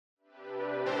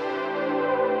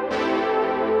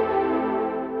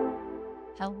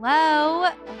Hello.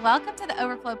 Welcome to the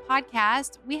Overflow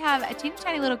Podcast. We have a teeny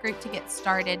tiny little group to get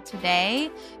started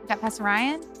today. We've got Pastor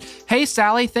Ryan. Hey,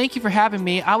 Sally. Thank you for having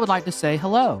me. I would like to say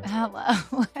hello.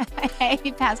 Hello.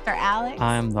 Hey, Pastor Alex.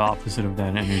 I am the opposite of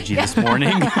that energy this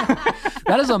morning.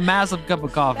 That is a massive cup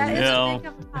of coffee. That is Yeah. a big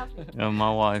cup of coffee.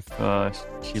 My wife,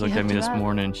 she looked at hooked me you this up.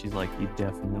 morning. She's like, "You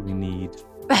definitely need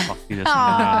coffee this morning."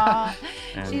 Aw,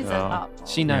 And, she's so thoughtful.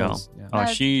 She knows. Yeah. Oh,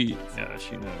 That's- she knows.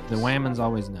 The Whammons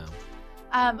always know.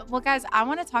 Well, guys, I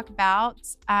want to talk about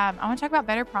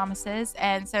better promises.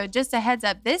 And so just a heads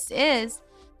up, this is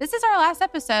our last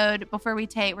episode before we're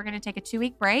going to take a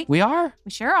 2-week break. We are?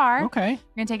 We sure are. Okay.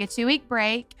 We're going to take a 2-week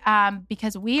break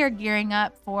because we are gearing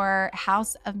up for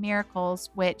House of Miracles,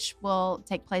 which will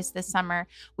take place this summer.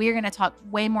 We are going to talk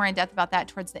way more in depth about that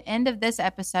towards the end of this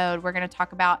episode. We're going to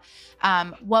talk about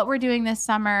what we're doing this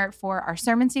summer for our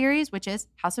sermon series, which is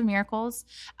House of Miracles,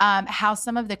 how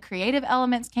some of the creative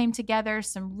elements came together,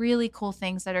 some really cool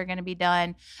things that are going to be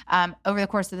done over the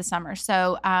course of the summer.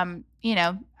 So,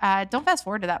 don't fast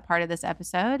forward to that part of this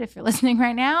episode if you're listening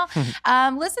right now.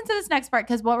 Listen to this next part,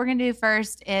 because what we're going to do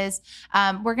first is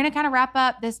we're going to kind of wrap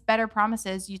up this Better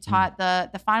Promises. You taught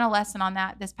the final lesson on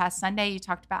that this past Sunday. You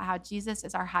talked about how Jesus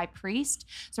is our high priest.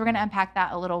 So we're going to unpack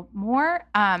that a little more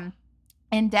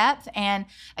in depth. And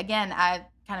again, I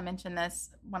kind of mentioned this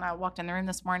when I walked in the room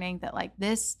this morning, that like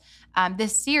this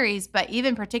series, but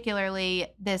even particularly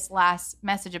this last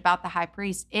message about the high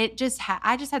priest, I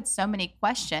just had so many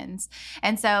questions.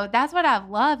 And so that's what I've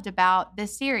loved about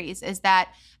this series is that,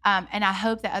 and I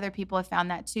hope that other people have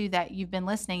found that too, that you've been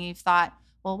listening, you've thought,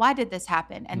 well, why did this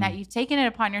happen? And that you've taken it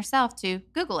upon yourself to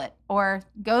Google it or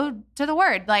go to the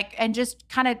Word, and just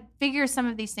kind of figure some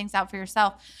of these things out for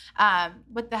yourself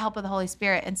with the help of the Holy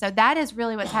Spirit. And so that is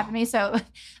really what's happened to me. So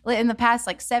in the past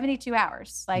 72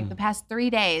 hours, the past 3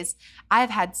 days, I've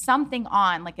had something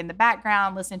on in the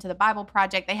background, listening to the Bible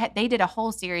Project. They did a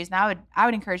whole series, and I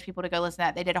would encourage people to go listen to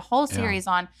that. They did a whole series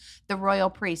on the royal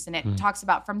priests, and it talks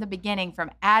about from the beginning,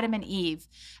 from Adam and Eve,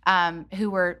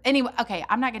 who were anyway. Okay,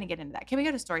 I'm not going to get into that. Can we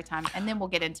go to story time, and then we'll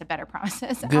get into Better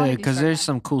Promises? Good, because there's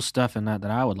some cool stuff in that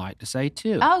I would like to say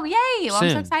too. Oh, yay. Well, I'm so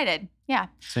Soon. excited. Yeah.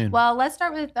 Soon. Well, let's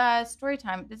start with story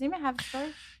time. Does anyone have a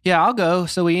story? Yeah, I'll go.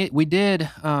 So we did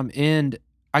end.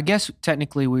 I guess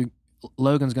technically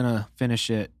Logan's gonna finish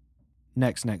it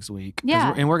next week. 'Cause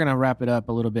Yeah. we're gonna wrap it up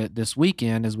a little bit this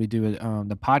weekend as we do it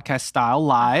the podcast style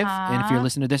live. And if you're Uh-huh.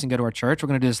 listening to this and go to our church, we're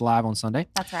gonna do this live on Sunday.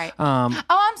 That's right. Um,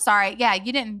 I'm sorry. Yeah,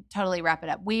 you didn't totally wrap it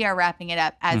up. We are wrapping it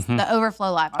up as the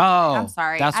Overflow Live. I'm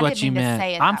sorry. That's I what didn't you mean meant. To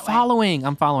say it I'm that way.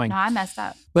 following. No, I messed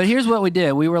up. But here's what we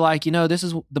did. We were like, this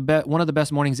is one of the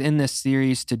best mornings in this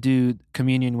series to do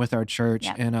communion with our church.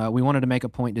 Yep. And we wanted to make a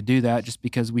point to do that just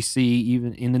because we see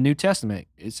even in the New Testament,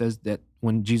 it says that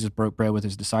when Jesus broke bread with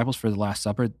his disciples for the Last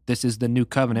Supper, this is the new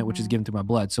covenant, which is given through my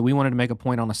blood. So we wanted to make a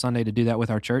point on a Sunday to do that with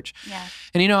our church. Yeah.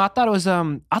 And I thought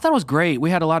it was great.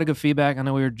 We had a lot of good feedback. I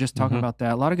know we were just talking about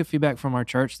that. A lot of good feedback from our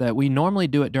church that we normally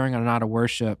do it during a night of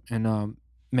worship and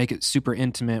make it super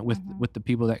intimate with the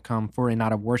people that come for a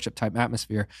night of worship type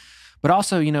atmosphere. But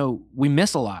also, we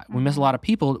miss a lot. We miss a lot of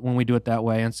people when we do it that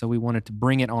way. And so we wanted to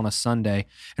bring it on a Sunday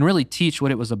and really teach what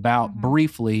it was about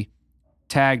briefly,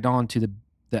 tagged on to the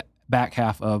back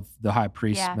half of the high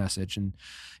priest message. And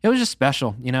it was just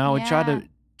special. We tried to,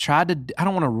 I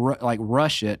don't want to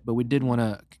rush it, but we did want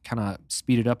to kind of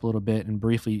speed it up a little bit and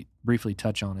briefly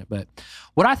touch on it. But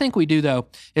what I think we do though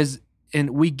is,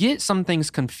 and we get some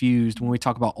things confused when we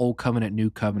talk about Old Covenant, New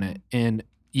Covenant. And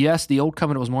yes, the Old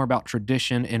Covenant was more about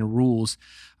tradition and rules,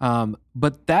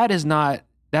 but that is not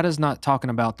talking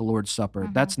about the Lord's Supper.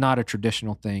 That's not a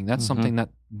traditional thing. That's something that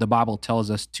the Bible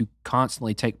tells us to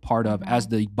constantly take part of as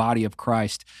the body of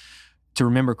Christ, to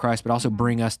remember Christ, but also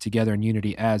bring us together in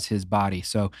unity as his body.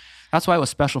 So that's why it was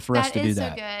special for us to do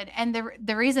that. That is so good. And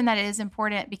the reason that it is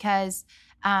important because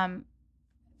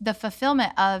the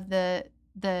fulfillment of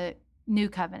the new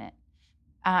covenant,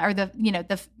 or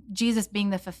the Jesus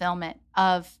being the fulfillment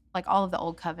of all of the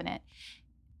old covenant,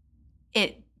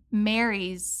 it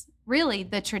marries really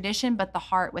the tradition, but the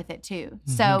heart with it too.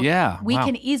 So we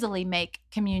can easily make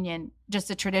communion just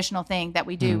a traditional thing that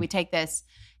we do. We take this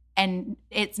and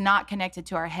it's not connected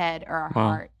to our head or our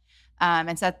heart.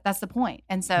 And so that's the point.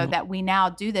 And so that we now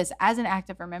do this as an act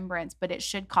of remembrance, but it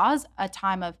should cause a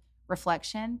time of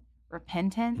reflection,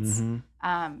 repentance.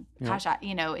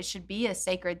 It should be a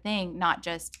sacred thing, not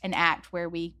just an act where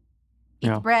we eat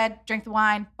the bread, drink the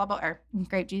wine, or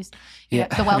grape juice, the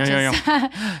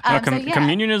Welch's.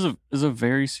 Communion is a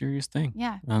very serious thing.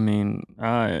 Yeah. I mean,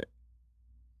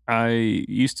 I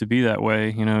used to be that way.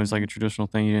 It was like a traditional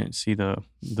thing. You didn't see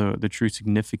the true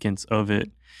significance of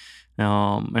it.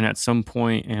 And at some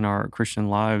point in our Christian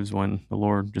lives, when the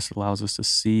Lord just allows us to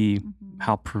see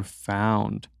how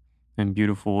profound and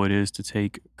beautiful it is to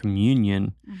take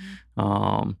communion,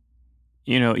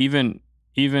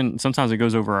 even sometimes it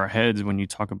goes over our heads when you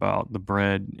talk about the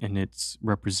bread and it's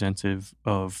representative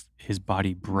of his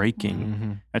body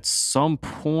breaking. At some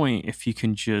point, if you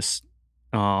can just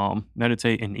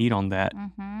meditate and eat on that,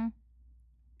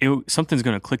 something's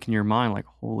going to click in your mind like,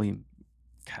 holy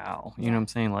cow. You know what I'm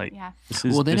saying? Like,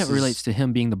 it relates to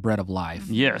him being the bread of life.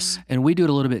 Yes. And we do it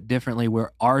a little bit differently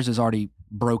where ours is already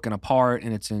broken apart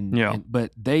and it's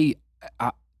but they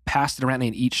passed it around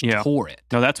and each tore it.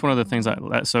 No, that's one of the things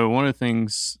so one of the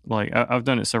things, like I've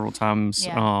done it several times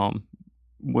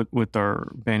with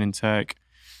our band and tech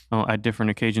at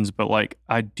different occasions, but like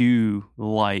I do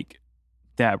like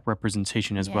that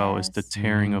representation as well as the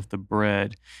tearing of the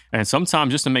bread. And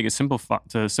sometimes, just to make it simplify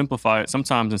it,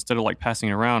 sometimes instead of like passing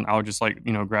it around, I'll just like,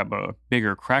 grab a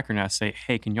bigger cracker and I say,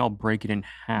 hey, can y'all break it in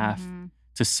half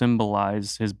to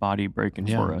symbolize his body breaking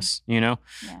for us, and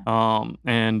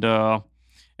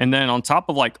then on top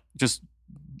of like just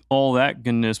all that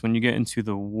goodness, when you get into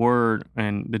the word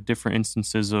and the different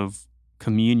instances of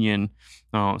communion,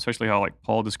 especially how like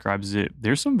Paul describes it,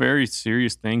 there's some very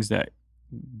serious things that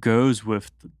goes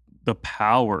with the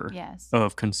power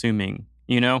of consuming,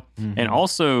 and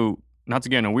also, not to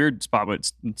get in a weird spot,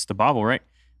 but it's the Bible, right?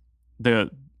 I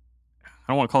don't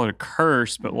want to call it a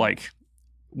curse, but like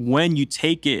when you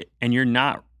take it and you're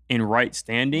not in right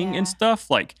standing and stuff,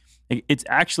 like it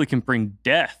actually can bring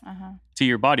death to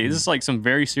your body. This is like some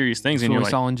very serious things. That's and what you're we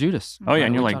like, saw in Judas. Oh yeah.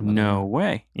 And you're like, no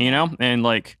way, and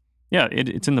like, yeah,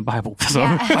 it's in the Bible. So.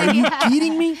 Are you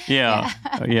kidding me? Yeah.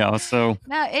 So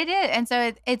no, it is, and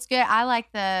so it's good. I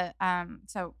like the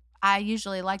so I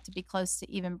usually like to be close to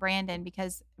even Brandon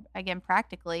because, again,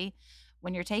 practically,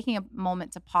 when you're taking a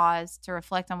moment to pause to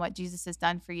reflect on what Jesus has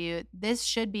done for you, this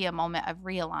should be a moment of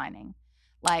realigning.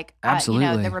 Like,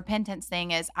 absolutely, the repentance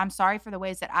thing is, I'm sorry for the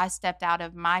ways that I stepped out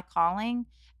of my calling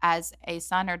as a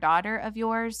son or daughter of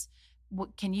yours.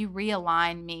 Can you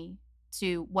realign me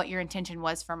to what your intention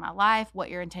was for my life, what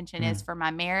your intention is for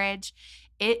my marriage?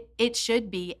 It should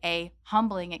be a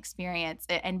humbling experience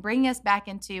and bring us back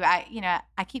into, I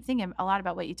keep thinking a lot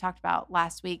about what you talked about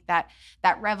last week, that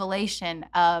revelation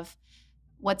of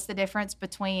what's the difference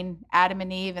between Adam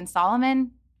and Eve and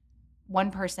Solomon.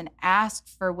 One person asked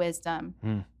for wisdom.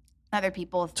 Other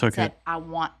people said, I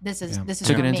want, this is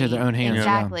took it into their own hands.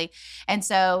 Exactly. And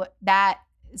so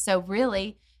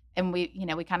really, and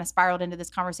we kind of spiraled into this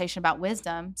conversation about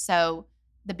wisdom. So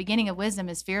the beginning of wisdom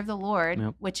is fear of the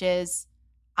Lord, which is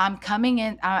I'm coming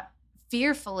in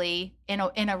fearfully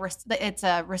it's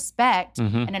a respect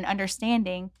and an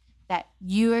understanding that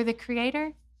you are the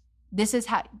creator. This is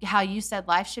how you said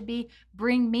life should be.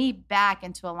 Bring me back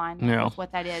into alignment with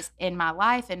what that is in my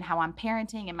life and how I'm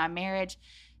parenting in my marriage.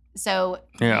 So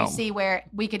you see where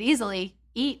we could easily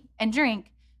eat and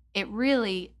drink. It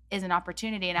really is an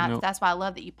opportunity. And that's why I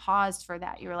love that you paused for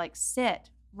that. You were like, sit,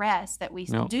 rest, that we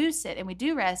do sit and we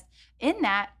do rest. In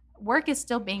that, work is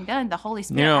still being done. The Holy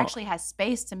Spirit actually has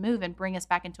space to move and bring us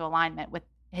back into alignment with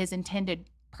his intended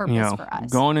purpose for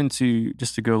us. Going into,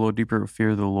 just to go a little deeper with fear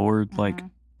of the Lord, like,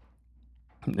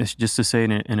 it's just to say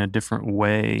it in a different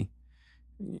way,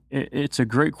 it's a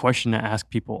great question to ask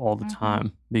people all the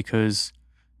time, because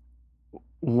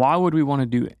why would we want to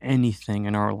do anything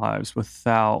in our lives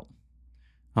without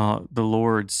the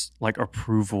Lord's like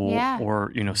approval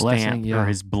or stamp or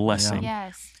his blessing?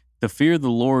 Yes. The fear of the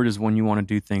Lord is when you want to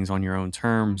do things on your own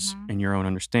terms and your own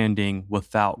understanding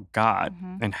without God.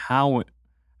 And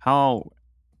how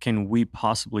can we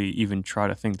possibly even try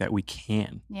to think that we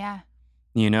can? Yeah.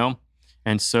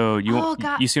 And so you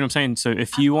see what I'm saying? So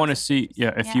if you want to see,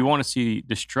 you want to see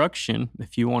destruction,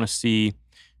 if you want to see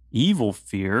evil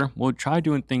fear, well, try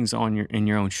doing things in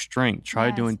your own strength. Try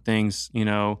doing things,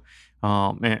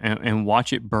 and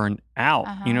watch it burn out.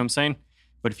 You know what I'm saying?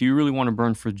 But if you really want to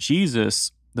burn for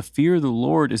Jesus, the fear of the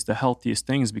Lord is the healthiest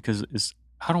things, because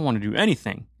I don't want to do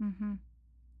anything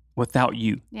without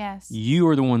you. Yes. You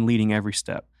are the one leading every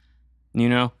step,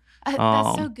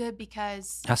 That's so good,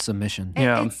 because that's submission.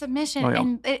 It's submission.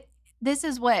 And this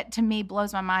is what, to me,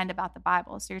 blows my mind about the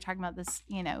Bible. So you're talking about this,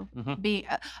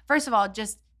 first of all,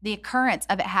 just the occurrence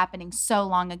of it happening so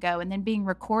long ago and then being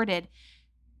recorded.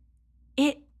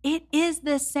 It is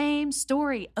the same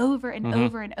story over and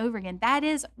over and over again. That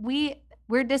is,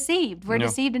 we're deceived. We're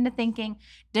deceived into thinking,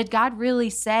 did God really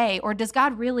say, or does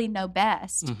God really know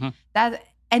best?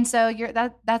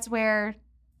 That's where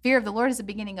fear of the Lord is the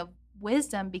beginning of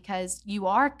wisdom, because you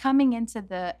are coming into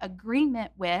the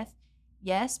agreement with,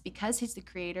 yes, because he's the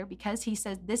creator, because he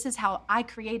says, this is how I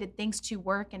created things to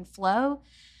work and flow.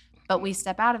 But we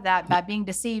step out of that by being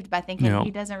deceived, by thinking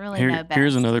he doesn't really know best.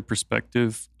 Here's another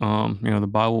perspective. The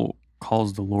Bible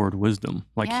calls the Lord wisdom,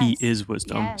 like he is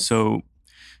wisdom. Yes. So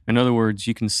in other words,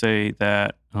 you can say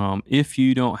that if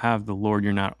you don't have the Lord,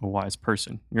 you're not a wise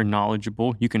person. You're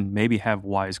knowledgeable. You can maybe have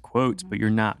wise quotes, but you're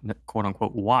not, quote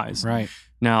unquote, wise. Right.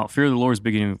 Now, fear of the Lord is the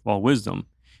beginning of all wisdom.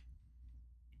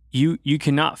 You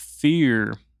cannot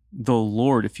fear the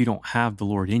Lord if you don't have the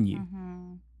Lord in you.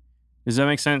 Mm-hmm. Does that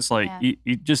make sense? Like,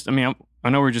 you just, I mean,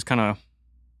 I know we're just kind of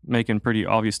making pretty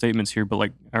obvious statements here, but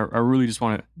like, I really just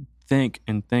want to think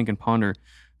and ponder.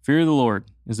 Fear of the Lord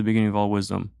is the beginning of all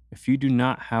wisdom. If you do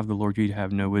not have the Lord, you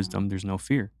have no wisdom. There's no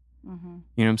fear. Mm-hmm.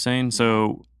 You know what I'm saying?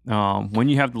 So when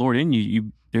you have the Lord in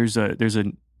you, there's a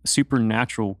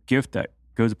supernatural gift that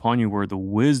goes upon you where the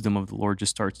wisdom of the Lord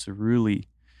just starts to really.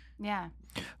 Yeah.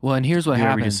 Well, and here's what every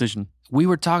happened. Decision. We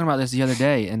were talking about this the other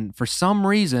day, and for some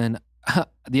reason,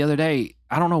 the other day,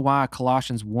 I don't know why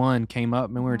Colossians 1 came up,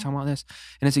 and we were talking about this,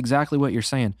 and it's exactly what you're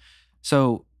saying.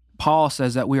 So Paul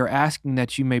says that we are asking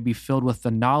that you may be filled with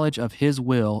the knowledge of his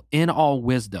will in all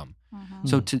wisdom. Mm-hmm.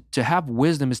 So to have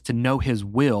wisdom is to know his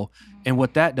will. And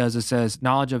what that does, it says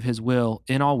knowledge of his will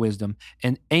in all wisdom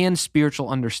and spiritual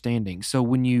understanding. So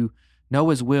when you know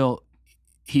his will,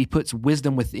 he puts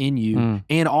wisdom within you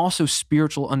and also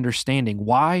spiritual understanding.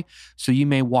 Why? So you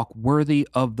may walk worthy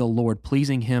of the Lord,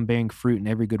 pleasing him, bearing fruit in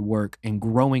every good work, and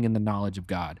growing in the knowledge of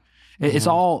God. It's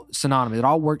all synonymous. It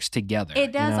all works together.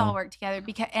 It does all work together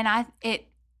because, and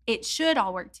it should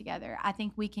all work together. I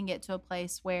think we can get to a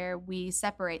place where we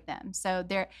separate them. So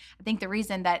I think the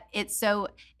reason that it's so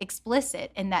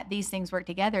explicit and that these things work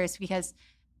together is because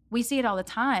we see it all the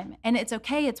time, and it's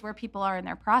okay. It's where people are in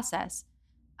their process.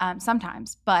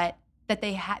 Sometimes, but that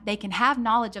they can have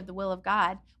knowledge of the will of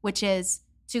God, which is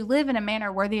to live in a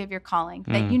manner worthy of your calling,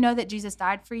 that you know that Jesus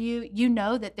died for you, you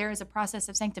know that there is a process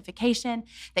of sanctification,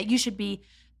 that you should be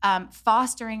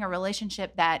fostering a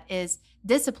relationship that is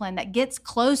disciplined, that gets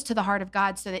close to the heart of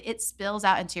God so that it spills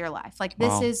out into your life. Like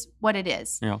this is what it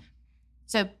is. Yeah.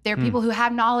 So there are people who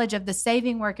have knowledge of the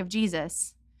saving work of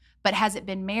Jesus, but has it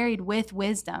been married with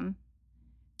wisdom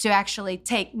to actually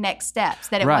take next steps,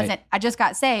 that it wasn't, I just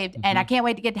got saved and I can't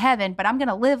wait to get to heaven, but I'm going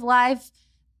to live life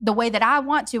the way that I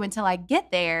want to until I get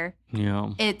there.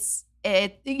 Yeah.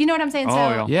 You know what I'm saying?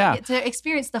 To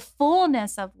experience the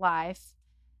fullness of life.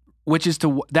 Which is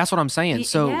that's what I'm saying.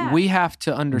 So we have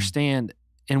to understand,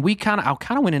 and I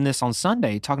kind of went in this on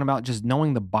Sunday, talking about just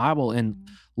knowing the Bible and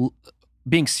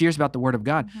being serious about the Word of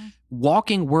God.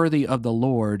 Walking worthy of the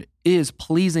Lord is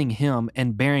pleasing him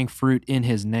and bearing fruit in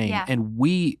his name. Yeah. And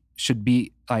we should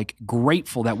be like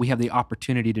grateful that we have the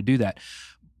opportunity to do that.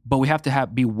 But we have to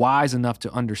be wise enough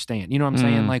to understand. You know what I'm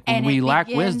saying? Like when we lack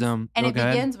wisdom. And it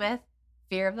begins with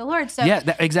fear of the Lord. So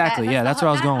exactly. That's where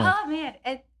I was going. Oh man,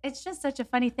 it's just such a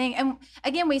funny thing. And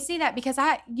again, we see that because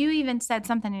you even said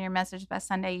something in your message last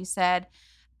Sunday. You said,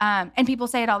 and people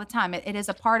say it all the time, it is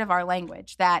a part of our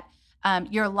language that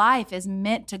your life is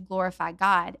meant to glorify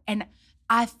God. And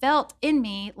I felt in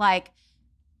me like,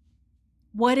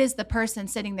 what is the person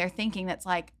sitting there thinking that's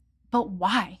like, but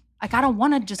why? Like, I don't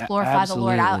want to just glorify the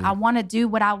Lord. I want to do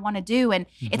what I want to do. And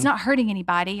it's not hurting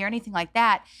anybody or anything like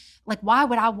that. Like, why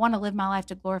would I want to live my life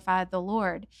to glorify the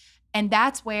Lord? And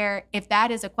that's where, if that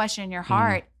is a question in your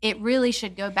heart, it really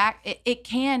should go back. It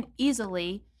can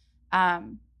easily,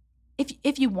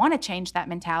 if you want to change that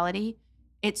mentality,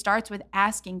 it starts with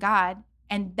asking God.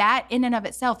 And that in and of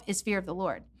itself is fear of the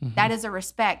Lord. That is a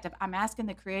respect of, I'm asking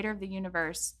the creator of the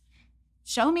universe,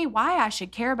 show me why I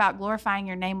should care about glorifying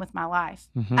your name with my life.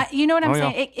 You know what I'm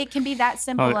saying? Yeah. It can be that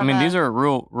simple. These are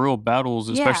real battles,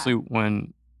 especially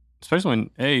when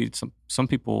some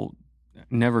people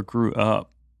never grew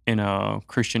up in a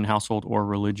Christian household or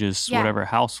religious whatever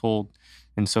household.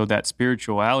 And so that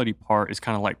spirituality part is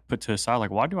kind of like put to the side.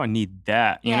 Like, why do I need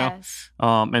that? You know?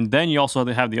 And then you also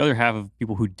have the other half of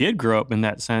people who did grow up in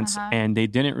that sense and they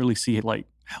didn't really see it like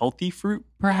healthy fruit,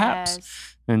 perhaps.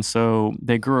 And so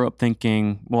they grew up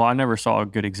thinking, well, I never saw a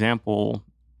good example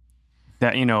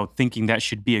that, thinking that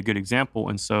should be a good example.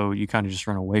 And so you kind of just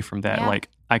run away from that. Like,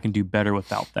 I can do better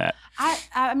without that.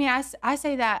 I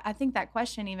say that, I think that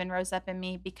question even rose up in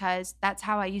me because that's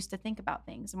how I used to think about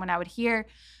things. And when I would hear,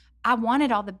 I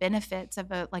wanted all the benefits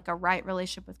of a right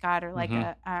relationship with God, or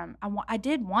I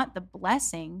did want the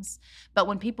blessings, but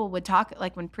when people would talk,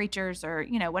 like when preachers or,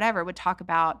 whatever would talk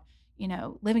about,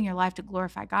 living your life to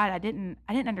glorify God, I didn't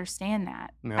understand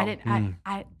that. No. It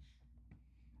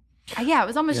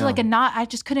was almost like I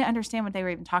just couldn't understand what they were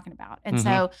even talking about. And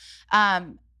so,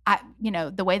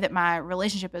 the way that my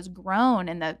relationship has grown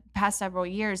in the past several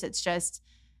years, it's just,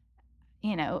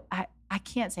 I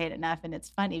can't say it enough. And it's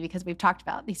funny because we've talked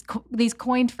about these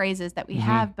coined phrases that we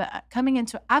have, but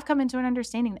I've come into an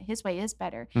understanding that his way is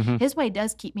better. His way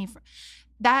does keep me from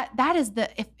that. That is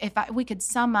we could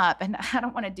sum up, and I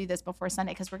don't want to do this before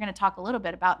Sunday because we're going to talk a little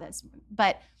bit about this,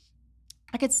 but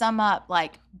I could sum up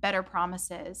like better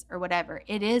promises or whatever.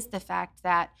 It is the fact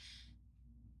that,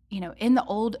 in the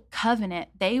old covenant,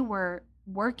 they were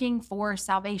working for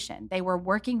salvation. They were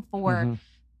working for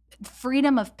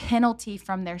freedom of penalty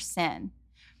from their sin.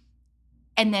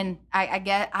 And then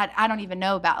I don't even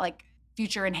know about like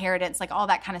future inheritance, like all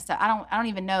that kind of stuff. I don't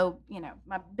even know,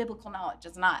 my biblical knowledge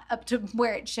is not up to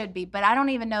where it should be, but I don't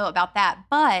even know about that.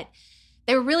 But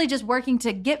they were really just working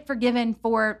to get forgiven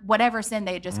for whatever sin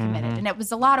they had just committed. And it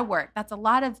was a lot of work. That's a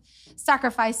lot of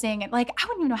sacrificing. And like, I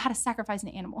wouldn't even know how to sacrifice an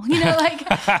animal, like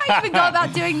how do you even go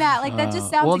about doing that? Like that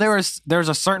just sounds. Well, there's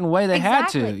a certain way they had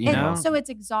to, So it's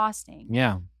exhausting.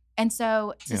 Yeah. And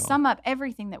so to sum up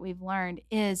everything that we've learned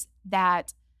is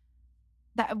that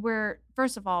we're,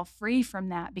 first of all, free from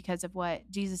that because of what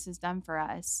Jesus has done for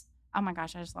us. Oh my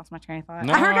gosh, I just lost my train of thought.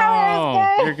 No, I forgot where I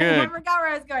was going. You're good. I forgot where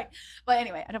I was going. But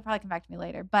anyway, it'll probably come back to me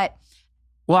later. But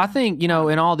well, I think, in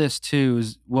all this too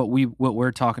is what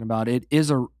we're talking about. It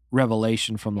is a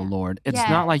revelation from the Lord. It's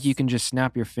not like you can just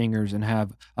snap your fingers and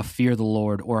have a fear of the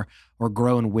Lord or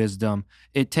grow in wisdom.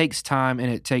 It takes time,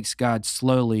 and it takes God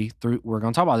slowly through, we're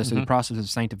going to talk about this, through the process of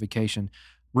sanctification,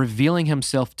 revealing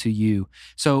himself to you.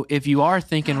 So if you are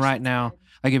thinking right now,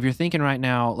 like if you're thinking right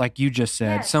now, like you just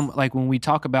said, like when we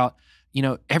talk about,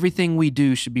 everything we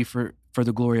do should be for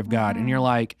the glory of God. And you're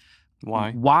like,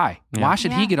 why? Yeah. Why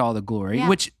should he get all the glory? Yeah.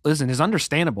 Which, listen, is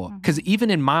understandable. Because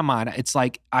even in my mind, it's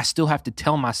like I still have to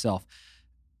tell myself,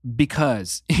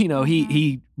 because,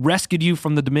 he rescued you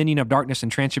from the dominion of darkness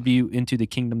and transferred you into the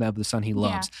kingdom of the Son he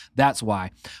loves. Yeah. That's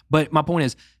why. But my point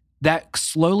is, that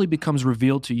slowly becomes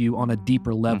revealed to you on a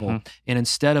deeper level. And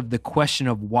instead of the question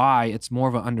of why, it's more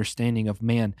of an understanding of,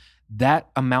 man, that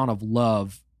amount of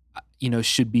love,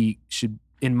 should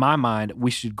in my mind,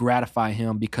 we should gratify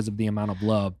him because of the amount of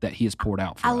love that he has poured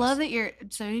out for us. I love that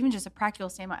so even just a practical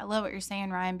standpoint, I love what you're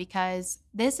saying, Ryan, because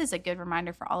this is a good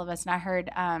reminder for all of us. And I heard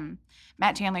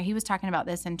Matt Chandler, he was talking about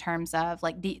this in terms of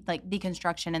like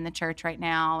deconstruction in the church right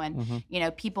now. And,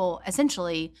 people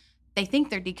essentially, they think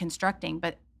they're deconstructing,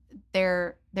 but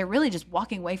they're really just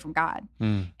walking away from God.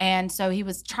 And so he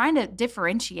was trying to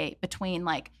differentiate between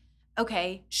like,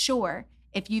 okay, sure,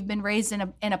 if you've been raised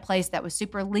in a place that was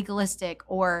super legalistic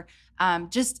or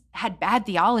just had bad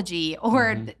theology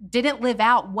or didn't live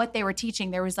out what they were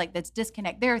teaching, there was like this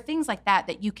disconnect. There are things like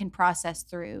that you can process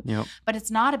through, but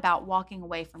it's not about walking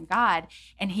away from God.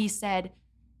 And he said,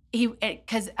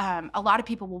 because a lot of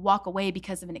people will walk away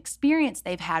because of an experience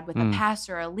they've had with a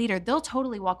pastor or a leader. They'll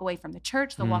totally walk away from the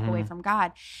church. They'll walk away from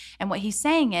God. And what he's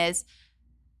saying is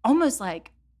almost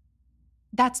like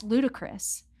that's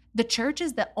ludicrous. The church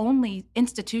is the only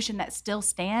institution that still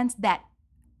stands that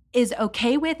is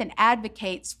okay with and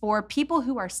advocates for people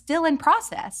who are still in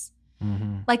process.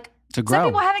 Like to grow. Some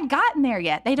people haven't gotten there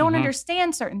yet. They don't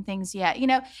understand certain things yet,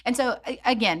 And so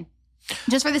again,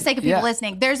 just for the sake of people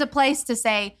listening, there's a place to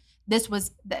say, this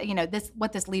was,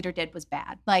 what this leader did was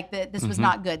bad. Like this was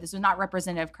not good. This was not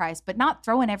representative of Christ, but not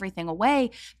throwing everything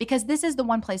away, because this is the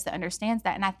one place that understands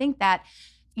that. And I think that,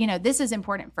 this is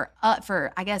important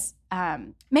for I guess,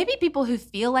 maybe people who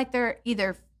feel like they're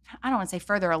either, I don't want to say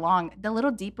further along, a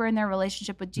little deeper in their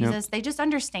relationship with Jesus. They just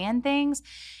understand things,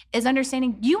 is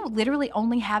understanding you literally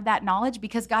only have that knowledge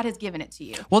because God has given it to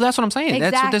you. Well, that's what I'm saying.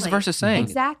 Exactly. That's what this verse is saying.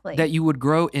 Exactly. That you would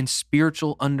grow in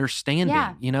spiritual understanding.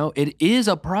 Yeah. It is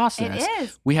a process. It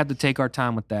is. We have to take our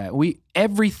time with that.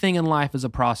 Everything in life is a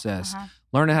process.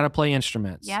 Learning how to play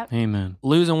instruments. Yep. Amen.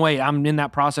 Losing weight. I'm in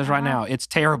that process right now. It's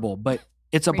terrible, but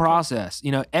it's a process.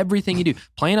 Everything you do,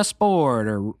 playing a sport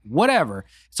or whatever,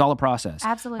 it's all a process.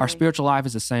 Absolutely. Our spiritual life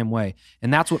is the same way.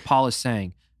 And that's what Paul is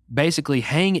saying. Basically,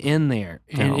 hang in there.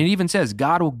 And it even says,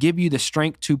 God will give you the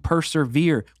strength to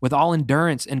persevere with all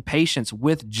endurance and patience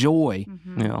with joy.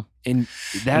 Yeah. And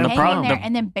hang in there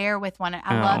and then bear with one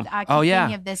another. I keep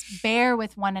thinking of this, bear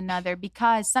with one another,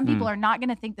 because some people are not going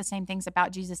to think the same things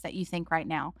about Jesus that you think right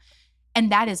now.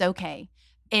 And that is okay.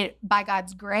 By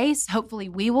God's grace, hopefully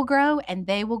we will grow and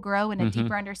they will grow in a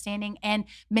deeper understanding, and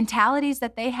mentalities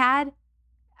that they had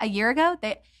a year ago.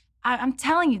 I'm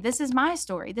telling you, this is my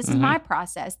story. This is my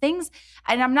process. Things,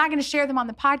 and I'm not going to share them on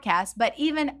the podcast, but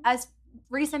even as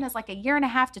recent as like a year and a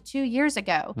half to 2 years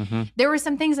ago, there were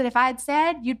some things that if I had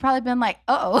said, you'd probably been like,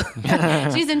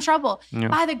 she's in trouble. Yeah.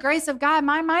 By the grace of God,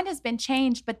 my mind has been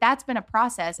changed, but that's been a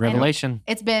process. Revelation. And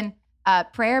it's been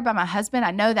Prayer by my husband,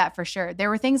 I know that for sure. There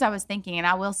were things I was thinking, and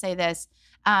I will say this,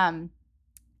 and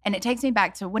it takes me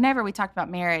back to whenever we talked about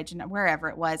marriage and wherever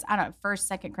it was, I don't know,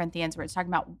 1st, 2nd Corinthians, where it's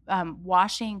talking about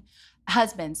washing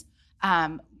husbands,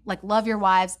 like love your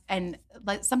wives and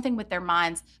like something with their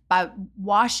minds by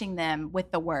washing them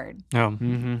with the word.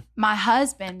 My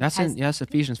husband that's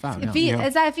Ephesians 5.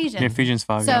 Is that Ephesians? Ephesians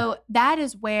 5. So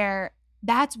that's where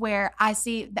I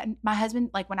see that my husband,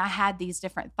 like when I had these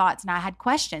different thoughts and I had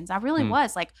questions, I really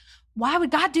was like, why would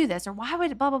God do this? Or why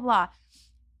would blah, blah, blah.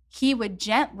 He would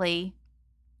gently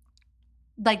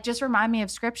like just remind me of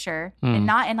scripture and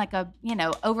not in like a,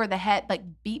 over the head, like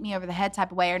beat me over the head type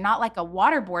of way, or not like a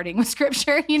waterboarding with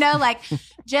scripture, like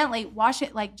gently wash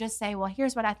it, like just say, well,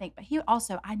 here's what I think. But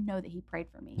I know that he prayed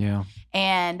for me. Yeah.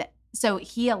 And so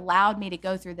he allowed me to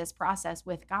go through this process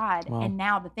with God. Wow. And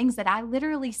now the things that I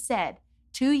literally said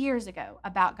 2 years ago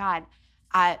about God,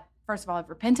 I, first of all, have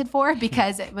repented for,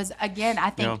 because it was, again,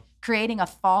 I think creating a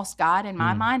false God in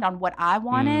my mind on what I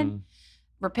wanted.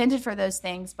 Repented for those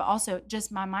things, but also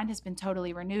just my mind has been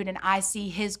totally renewed, and I see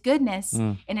his goodness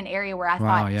in an area where I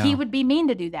thought he would be mean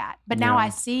to do that, but now I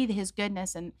see his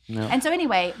goodness, and so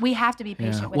anyway, we have to be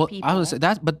patient with people. I would say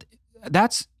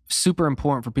that's super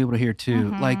important for people to hear too.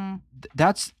 Like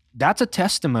that's a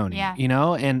testimony,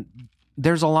 and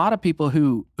there's a lot of people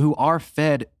who are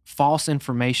fed false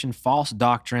information, false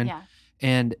doctrine,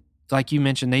 and like you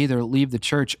mentioned, they either leave the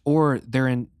church or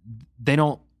they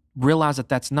don't realize that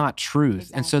that's not truth.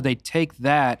 Exactly. And so they take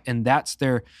that, and that's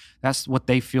what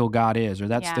they feel God is, or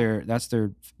that's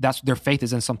their faith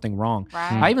is in something wrong.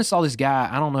 Right. I even saw this guy,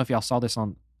 I don't know if y'all saw this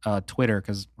on Twitter,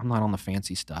 because I'm not on the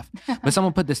fancy stuff, but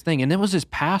someone put this thing, and it was this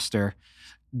pastor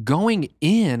going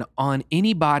in on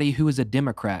anybody who is a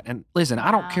Democrat. And listen,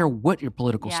 I don't care what your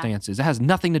political stance is. It has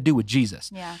nothing to do with Jesus.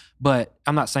 Yeah. But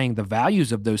I'm not saying the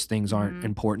values of those things aren't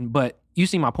important, but you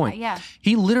see my point.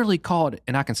 He literally called,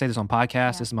 and I can say this on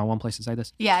podcasts. This is my one place to say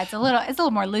this. Yeah, it's a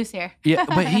little more loose here. Yeah,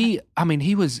 but he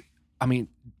was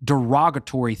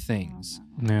derogatory things.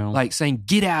 Like saying,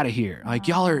 get out of here. Like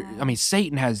y'all are,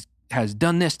 Satan has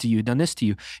done this to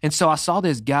you, And so I saw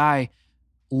this guy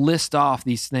list off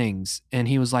these things, and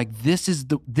he was like, this is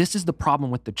the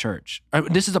problem with the church.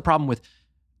 This is the problem with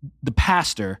the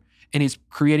pastor, and he's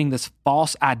creating this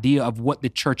false idea of what the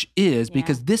church is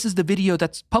because this is the video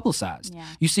that's publicized. Yeah.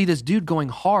 You see this dude going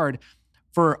hard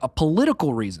for a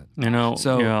political reason.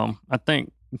 I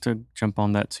think to jump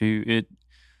on that too,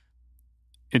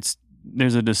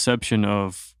 there's a deception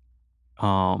of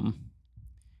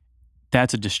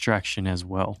that's a distraction as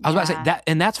well. I was about to say that,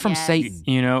 and that's from Satan.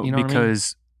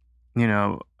 Because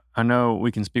I know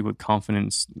we can speak with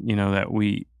confidence, that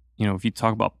we, if you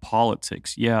talk about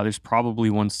politics, there's probably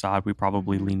one side we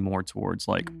probably lean more towards,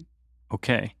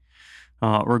 okay.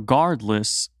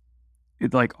 Regardless,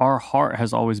 our heart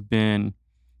has always been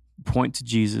point to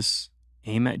Jesus,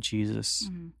 aim at Jesus,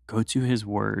 go to his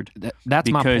word. That's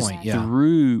my point. Because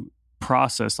through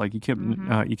process, like you kept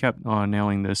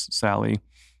nailing this, Sally,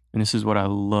 and this is what I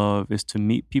love, is to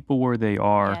meet people where they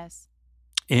are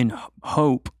in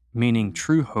hope, meaning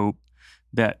true hope,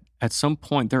 that at some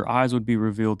point their eyes would be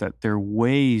revealed, that their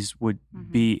ways would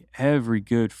be every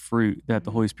good fruit that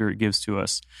the Holy Spirit gives to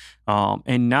us.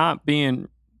 And not being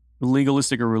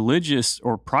legalistic or religious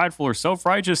or prideful or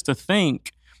self-righteous to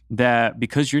think that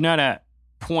because you're not at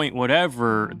point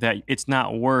whatever, that it's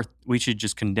not worth, we should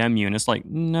just condemn you. And it's like,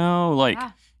 no,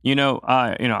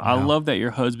 I love that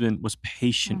your husband was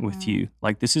patient with you.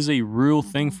 Like, this is a real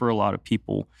thing for a lot of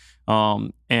people. I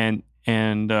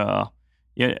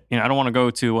don't want to go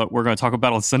to what we're going to talk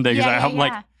about on Sunday,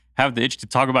 because have the itch to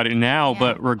talk about it now.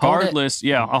 But regardless,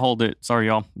 I'll hold it. Sorry,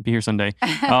 y'all. Be here Sunday.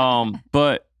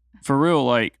 But for real,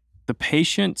 like the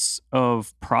patience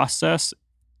of process,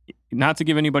 not to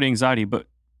give anybody anxiety, but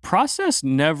process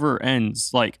never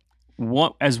ends. Like,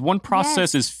 as one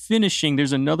process is finishing,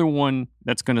 there's another one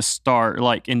that's going to start,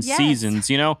 like in seasons,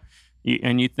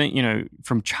 and you think,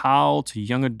 from child to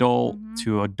young adult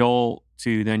to adult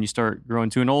to then you start growing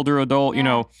to an older adult,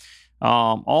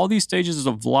 all these stages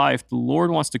of life, the Lord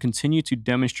wants to continue to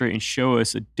demonstrate and show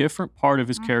us a different part of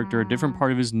his character, a different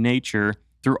part of his nature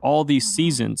through all these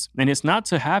seasons. And it's not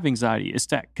to have anxiety, it's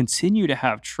to continue to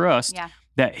have trust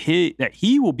that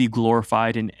he will be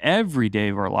glorified in every day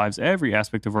of our lives, every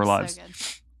aspect of our lives.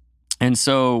 And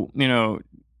so,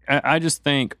 I just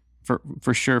think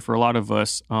for sure, for a lot of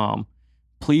us,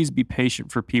 please be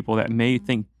patient for people that may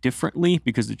think differently,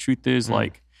 because the truth is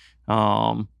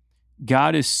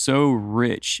God is so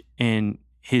rich in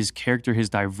his character, his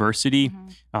diversity.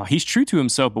 He's true to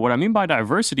himself. But what I mean by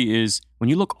diversity is when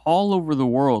you look all over the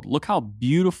world, look how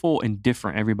beautiful and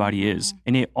different everybody is.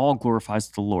 And it all glorifies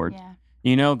the Lord. Yeah.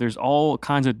 You know, there's all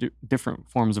kinds of different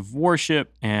forms of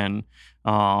worship. And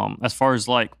as far as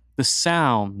like the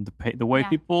sound, the way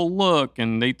people look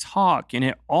and they talk, and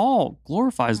it all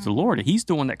glorifies the Lord. He's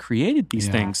the one that created these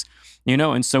things, you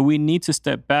know? And so we need to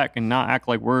step back and not act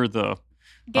like we're the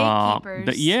gatekeepers.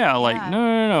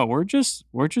 No. We're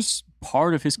just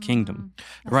part of his kingdom.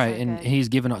 Right. So and good. he's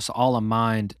given us all a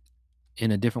mind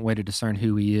in a different way to discern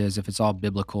who he is, if it's all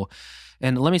biblical.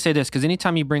 And let me say this, because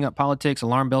anytime you bring up politics,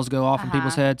 alarm bells go off in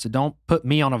people's heads. So don't put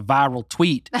me on a viral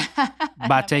tweet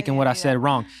by taking what I said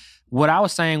wrong. What I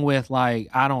was saying with like,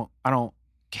 I don't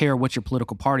care what your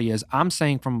political party is. I'm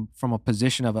saying from a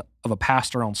position of a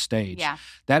pastor on stage. Yeah.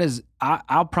 That is,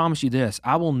 I'll promise you this.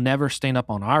 I will never stand up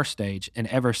on our stage and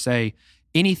ever say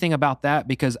anything about that,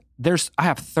 because I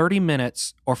have 30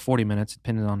 minutes or 40 minutes,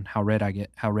 depending on how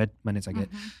red minutes I get,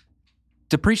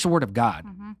 to preach the word of God.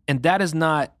 And that is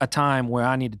not a time where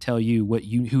I need to tell you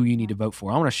who you need to vote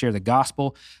for. I want to share the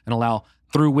gospel and allow,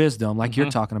 through wisdom, like you're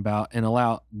talking about, and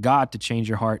allow God to change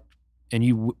your heart, and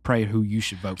you pray who you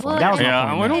should vote for. Well, That was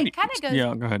my point. It kind of goes.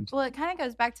 Yeah, go ahead. Well, it kind of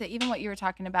goes back to even what you were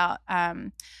talking about.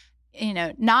 You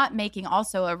know, not making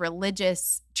also a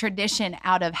religious tradition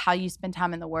out of how you spend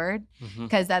time in the Word,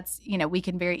 because that's, you know, we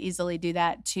can very easily do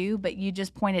that too. But you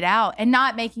just pointed out, and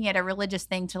not making it a religious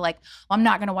thing to like, well, I'm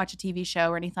not going to watch a TV show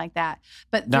or anything like that.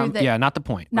 But not the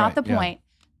point. Not the point.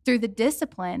 Through the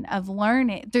discipline of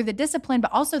learning,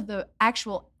 but also the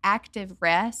actual active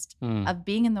rest of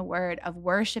being in the Word, of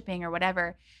worshiping or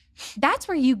whatever, that's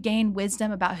where you gain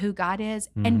wisdom about who God is.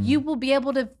 And you will be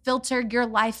able to filter your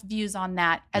life views on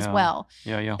that as well.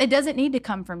 Yeah. It doesn't need to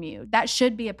come from you. That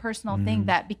should be a personal thing,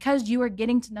 that because you are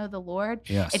getting to know the Lord,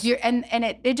 if you're, and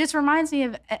it just reminds me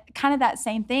of kind of that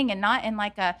same thing, and not in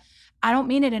like I don't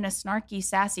mean it in a snarky,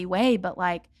 sassy way, but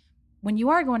like, when you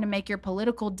are going to make your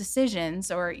political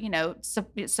decisions or, you know,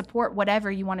 support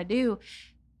whatever you want to do,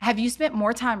 have you spent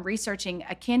more time researching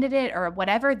a candidate or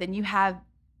whatever than you have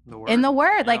in the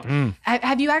Word? Like,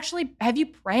 have you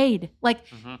prayed? Like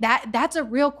that's a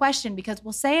real question, because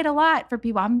we'll say it a lot for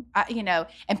people. You know,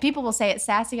 and people will say it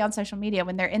sassy on social media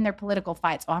when they're in their political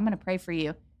fights. Oh, I'm going to pray for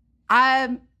you.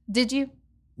 Did you?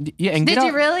 Yeah. And did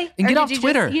you really? And get off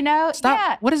Twitter. Just, you know, stop.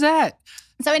 Yeah. What is that?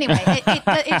 So anyway,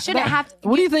 it shouldn't have to.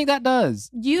 What do you think that does?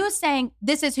 You saying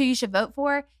this is who you should vote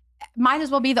for might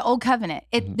as well be the old covenant.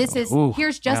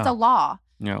 Here's just a law.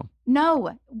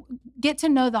 No, get to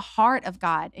know the heart of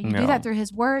God. And you do that through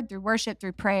His Word, through worship,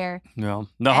 through prayer.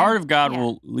 The heart of God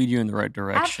will lead you in the right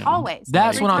direction. Always.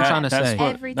 That's what I'm trying to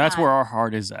say. That's where our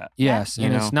heart is at. Yes,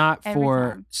 and it's not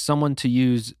for someone to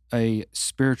use a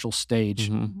spiritual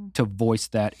stage to voice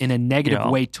that in a negative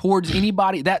way towards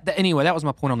anybody. Anyway, that was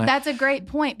my point on that. That's a great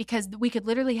point, because we could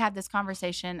literally have this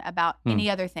conversation about any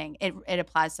other thing. It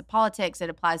applies to politics. It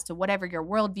applies to whatever your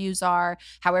worldviews are,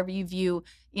 however you view,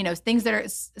 you know, things that are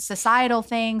societal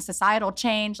things, societal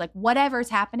change, like whatever's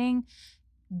happening.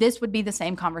 This would be the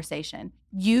same conversation.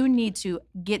 You need to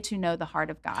get to know the heart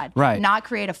of God. Right. Not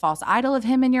create a false idol of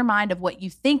Him in your mind of what you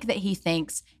think that He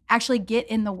thinks. Actually get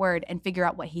in the Word and figure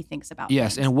out what He thinks about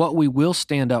Yes, things. and what we will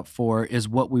stand up for is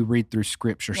what we read through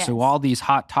Scripture. Yes. So all these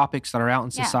hot topics that are out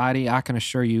in society, I can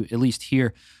assure you, at least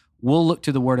here, we'll look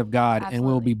to the Word of God and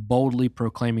we'll be boldly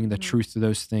proclaiming the truth of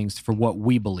those things for what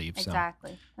we believe.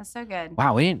 Exactly. That's so good.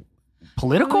 Wow, we didn't...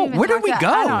 Political? Where did we go?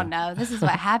 I don't know. This is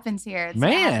what happens here. It's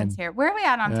what happens here. Where are we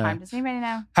at on time? Does anybody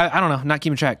know? I don't know. Not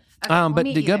keeping track. But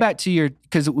to go back to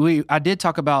because I did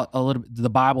talk about a little bit the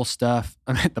Bible stuff.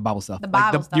 I mean, the Bible stuff.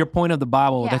 Your point of the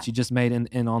Bible that you just made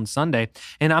in on Sunday.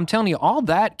 And I'm telling you, all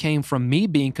that came from me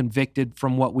being convicted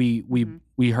from what we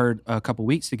heard a couple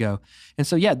weeks ago. And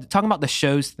so, talking about the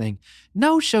shows thing.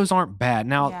 No, shows aren't bad.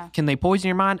 Now, can they poison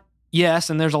your mind? Yes,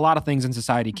 and there's a lot of things in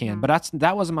society can, but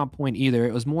that wasn't my point either.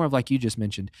 It was more of like you just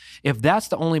mentioned. If that's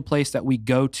the only place that we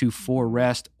go to for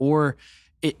rest, or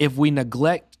if we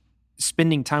neglect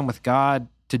spending time with God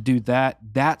to do that,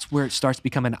 that's where it starts to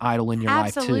become an idol in your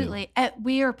life too. Absolutely.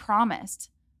 We are promised,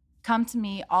 come to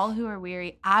me, all who are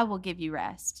weary, I will give you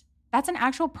rest. That's an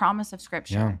actual promise of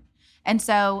Scripture. Yeah. And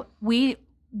so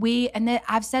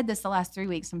I've said this the last 3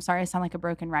 weeks. I'm sorry I sound like a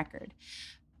broken record.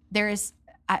 There is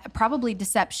probably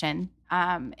deception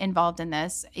involved in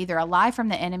this, either a lie from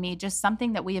the enemy, just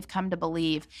something that we have come to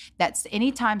believe that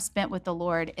any time spent with the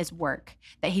Lord is work,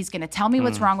 that He's going to tell me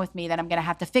what's wrong with me, that I'm going to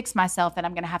have to fix myself, that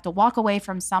I'm going to have to walk away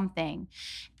from something.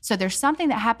 So there's something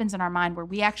that happens in our mind where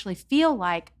we actually feel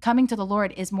like coming to the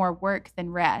Lord is more work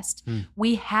than rest.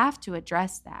 We have to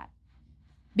address that,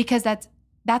 because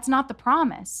that's not the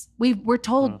promise. We're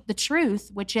told the truth,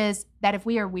 which is that if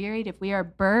we are wearied, if we are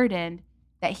burdened,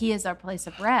 that he is our place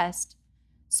of rest.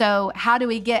 So how do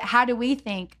we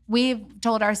think? We've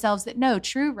told ourselves that no,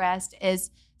 true rest is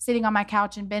sitting on my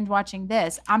couch and binge watching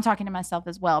this. I'm talking to myself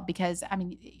as well, because I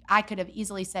mean, I could have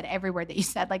easily said every word that you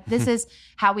said. Like, this is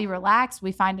how we relax.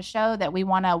 We find a show that we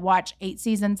want to watch 8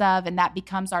 seasons of, and that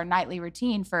becomes our nightly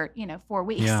routine for, 4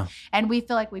 weeks. Yeah. And we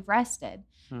feel like we've rested.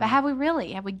 But have we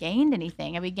really? Have we gained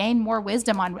anything? Have we gained more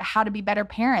wisdom on how to be better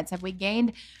parents? Have we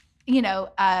gained,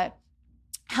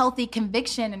 healthy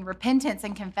conviction and repentance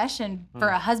and confession for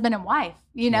a husband and wife?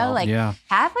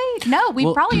 Have we? No,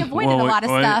 we probably avoided a lot of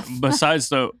stuff. Besides,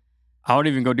 though, I would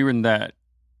even go deeper than that.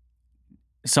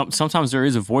 Sometimes there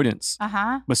is avoidance,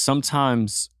 but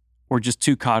sometimes we're just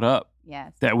too caught up.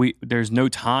 Yes. That there's no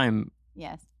time.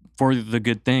 Yes. For the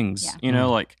good things.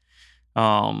 Yeah.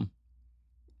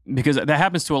 Because that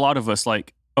happens to a lot of us.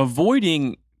 Like,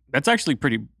 avoiding, that's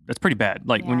pretty bad.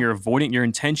 Like, when you're avoiding, you're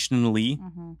intentionally,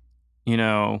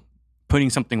 putting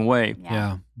something away.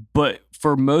 Yeah. But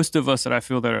for most of us that I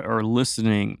feel that are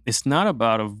listening, it's not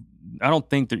about I don't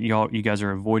think that you guys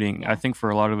are avoiding. I think for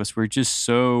a lot of us, we're just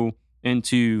so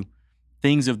into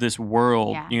things of this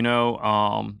world, that's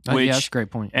a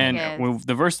great point. And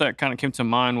the verse that kind of came to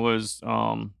mind was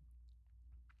 1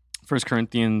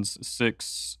 Corinthians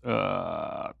 6,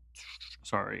 12,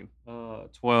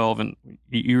 and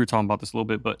you were talking about this a little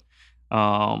bit, but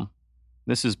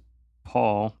this is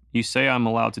Paul. You say I'm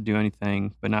allowed to do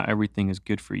anything, but not everything is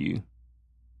good for you.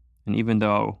 And even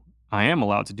though I am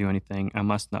allowed to do anything, I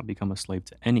must not become a slave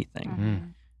to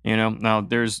anything. Now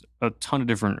there's a ton of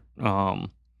different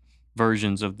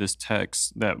versions of this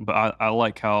text but I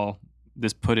like how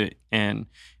this put it, and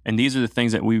these are the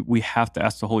things that we have to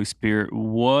ask the Holy Spirit,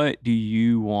 what do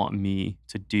you want me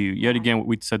to do? Yet again,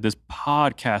 we said this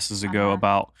podcasts ago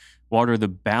about what are the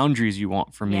boundaries you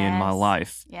want for me in my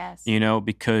life? Yes.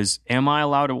 Because am I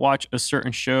allowed to watch a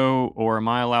certain show, or am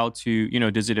I allowed to,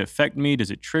 does it affect me?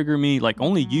 Does it trigger me? Like,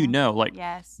 only you know. Like,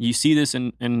 you see this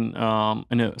in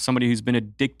somebody who's been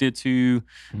addicted to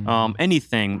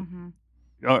anything.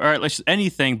 All right, let's just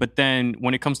anything. But then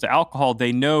when it comes to alcohol,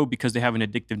 they know because they have an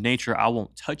addictive nature, I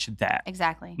won't touch that.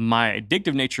 Exactly. My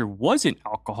addictive nature wasn't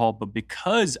alcohol, but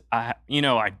because I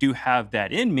do have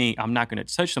that in me, I'm not going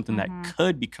to touch something that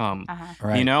could become,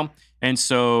 And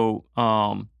so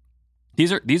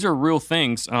these are real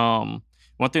things. One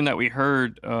thing that we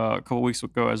heard a couple weeks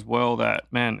ago as well, that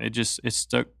it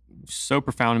stuck so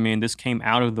profound to me, and this came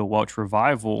out of the Welch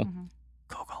revival.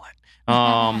 Google it.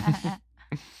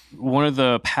 One of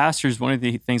the pastors, one of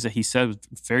the things that he said was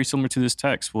very similar to this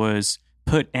text was,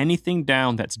 put anything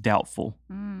down that's doubtful.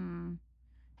 And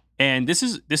this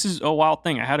is a wild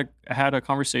thing. I had a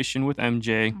conversation with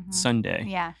MJ Sunday.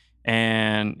 Yeah.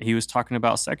 And he was talking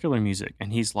about secular music,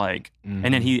 and he's like,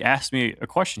 and then he asked me a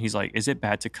question. He's like, is it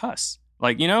bad to cuss?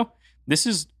 Like,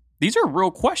 these are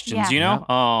real questions,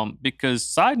 because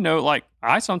side note, like,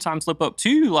 I sometimes slip up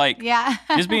too, like,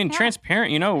 just being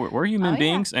transparent, we're human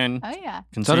beings, and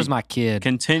so does my kid.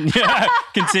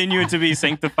 Continuing to be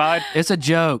sanctified. It's a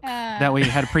joke that we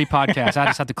had a pre-podcast. I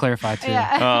just have to clarify too.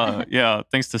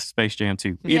 Thanks to Space Jam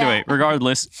too. Either way,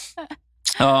 regardless,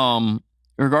 so,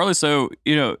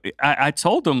 I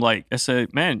told them, like, I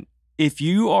said, man, if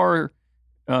you are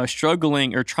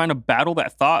struggling or trying to battle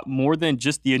that thought more than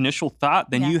just the initial thought,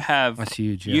 then you have that's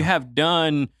huge. You have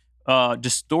done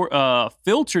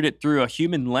filtered it through a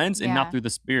human lens and not through the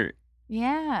Spirit.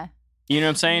 Yeah. You know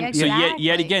what I'm saying? Exactly. So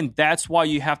yet again, that's why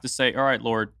you have to say, all right,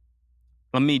 Lord,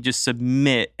 let me just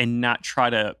submit and not try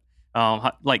to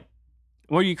what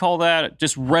do you call that?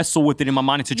 Just wrestle with it in my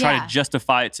mind and to try to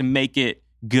justify it, to make it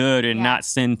good and not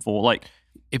sinful. Like,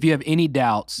 if you have any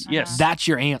doubts, that's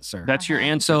your answer. That's your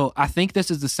answer. So I think this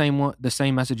is the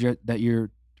same message that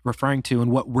you're referring to,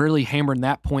 and what really hammered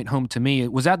that point home to me.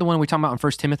 Was that the one we talking about in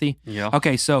 1 Timothy? Yeah.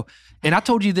 Okay, so, and I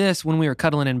told you this when we were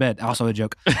cuddling in bed. Also a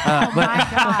joke. Oh my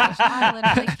gosh, I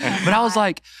literally can't. But I was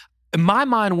like, my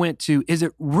mind went to, is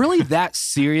it really that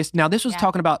serious? Now, this was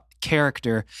talking about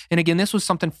character. And again, this was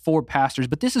something for pastors,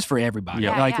 but this is for everybody.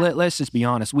 Let's just be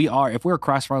honest. If we're a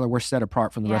Christ follower, we're set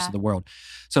apart from the rest of the world.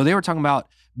 So they were talking about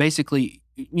basically,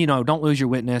 don't lose your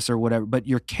witness or whatever, but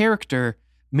your character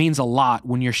means a lot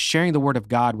when you're sharing the word of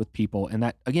God with people. And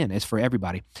that, again, is for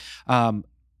everybody.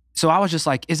 So I was just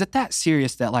like, is it that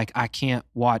serious that, like, I can't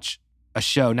watch a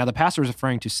show? Now, the pastor was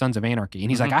referring to Sons of Anarchy.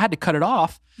 And he's like, I had to cut it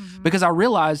off because I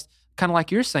realized, kind of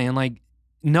like you're saying, like,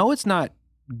 no, it's not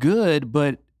good,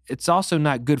 but it's also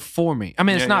not good for me. I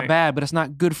mean, it's not bad, but it's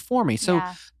not good for me. So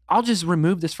I'll just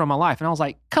remove this from my life. And I was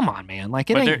like, come on, man. Like,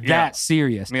 it But ain't that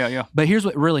serious. Yeah. But here's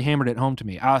what really hammered it home to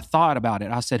me. I thought about it.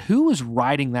 I said, who was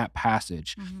writing that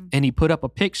passage? Mhm. And he put up a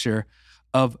picture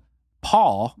of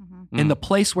Paul Mhm. in the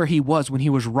place where he was when he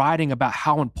was writing about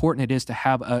how important it is to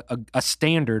have a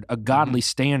standard, a godly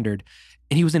standard.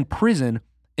 And he was in prison,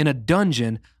 in a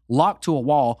dungeon, locked to a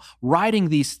wall, writing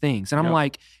these things. And I'm Yep.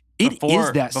 like, it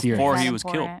is that serious. Before Is he that was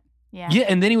killed. important? Yeah. Yeah,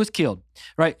 and then he was killed,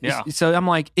 right? Yeah. So I'm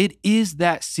like, it is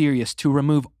that serious to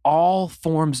remove all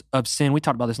forms of sin. We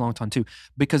talked about this a long time too,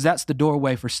 because that's the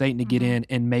doorway for Satan to get Mhm. in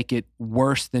and make it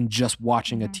worse than just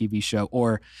watching a Mhm. TV show,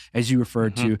 or as you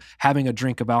referred to, having a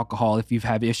drink of alcohol. If you've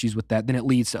had issues with that, then it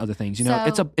leads to other things. You know,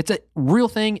 So- it's a real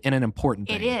thing and an important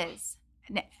thing. It is.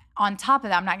 On top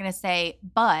of that, I'm not going to say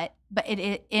but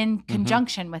it in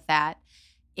conjunction with that,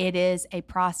 it is a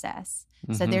process.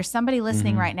 So Mhm. there's somebody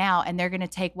listening Mhm. right now, and they're going to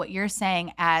take what you're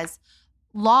saying as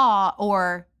law,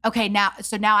 or okay, now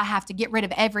I have to get rid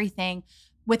of everything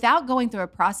without going through a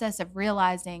process of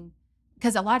realizing,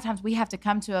 because a lot of times we have to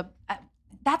come to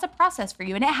that's a process for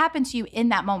you, and it happened to you in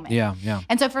that moment. Yeah.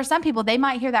 And so for some people, they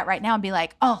might hear that right now and be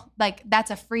like, oh, like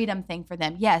that's a freedom thing for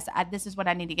them. Yes, this is what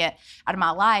I need to get out of my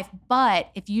life.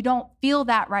 But if you don't feel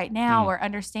that right now or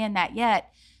understand that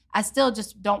yet, I still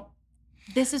just don't.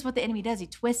 This is what the enemy does. He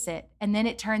twists it. And then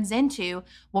it turns into,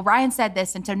 well, Ryan said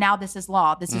this. And so now this is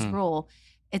law. This is rule.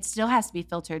 It still has to be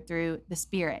filtered through the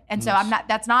Spirit. And so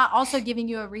that's not also giving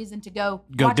you a reason to go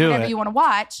watch do whatever it. you want to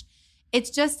watch.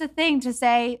 It's just a thing to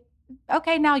say,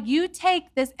 okay, now you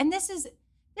take this, and this is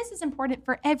important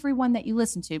for everyone that you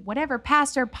listen to, whatever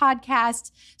pastor,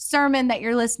 podcast, sermon that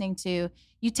you're listening to.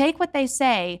 You take what they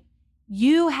say.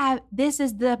 This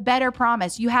is the better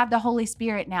promise. You have the Holy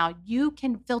Spirit now. You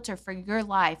can filter for your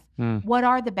life. What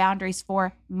are the boundaries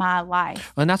for my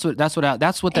life? And that's what read that.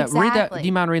 Exactly. Do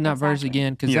you mind reading that verse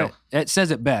again? Because it says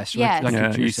it best. Yes. Like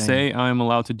what you're You saying. say I am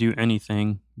allowed to do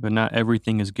anything, but not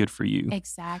everything is good for you.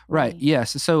 Exactly. Right.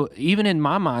 Yes. So even in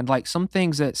my mind, like some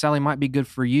things that Sally might be good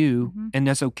for you and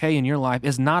that's okay in your life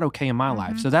is not okay in my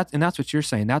life. So that's what you're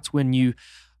saying. That's when you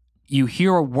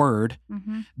hear a word,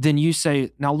 then you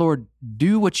say, now Lord,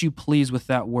 do what you please with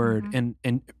that word and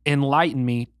enlighten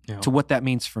me to what that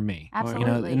means for me.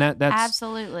 Absolutely. You know, and that's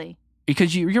absolutely.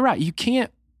 because you're right. You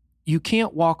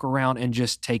can't walk around and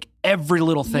just take every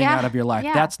little thing out of your life.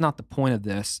 Yeah. That's not the point of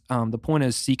this. The point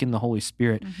is seeking the Holy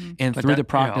Spirit and But through that- the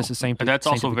process of But that's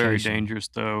also very sanctification. dangerous,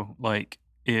 though. Like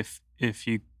if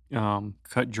you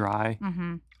cut dry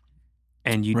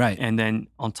and you Right. and then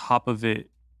on top of it,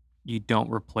 you don't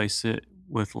replace it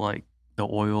with like the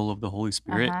oil of the Holy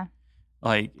Spirit.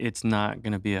 Like it's not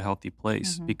going to be a healthy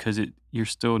place because you're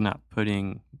still not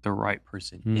putting the right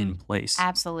person in place.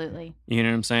 Absolutely. You know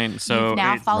what I'm saying? So You've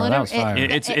now followed that was fire.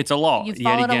 it's a law. You've yet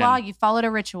followed again. a law. You've followed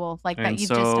a ritual like that. And You've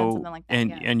just done something like that.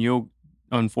 And you'll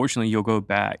unfortunately you'll go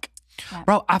back.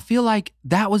 Bro, I feel like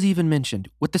that was even mentioned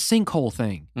with the sinkhole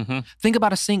thing. Think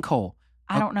about a sinkhole.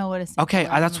 I don't know what a sinkhole Okay, is,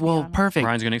 that's I'm gonna be honest. perfect.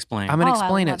 Brian's going to explain. I'm going to Oh, I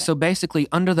explain love it. it. So basically,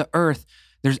 under the earth,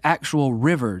 there's actual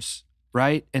rivers,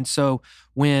 right? And so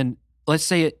when, let's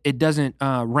say it doesn't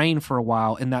rain for a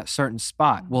while in that certain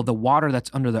spot, well, the water that's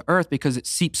under the earth, because it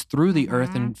seeps through the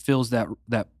earth and fills that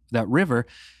river,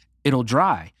 it'll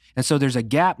dry. And so there's a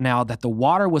gap now that the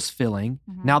water was filling.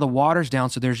 Now the water's down,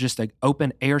 so there's just an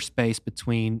open airspace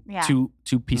between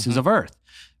two pieces of earth.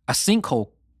 A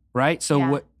sinkhole, right?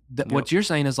 So what you're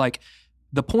saying is like,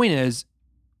 the point is,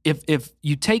 if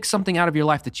you take something out of your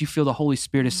life that you feel the Holy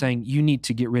Spirit is saying you need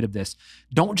to get rid of this,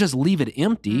 don't just leave it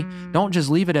empty. Don't just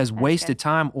leave it as wasted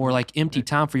time or like empty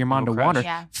time for your mind to It'll wander.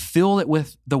 crash. Fill it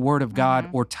with the Word of God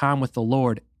or time with the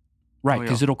Lord, right? Oh, yeah.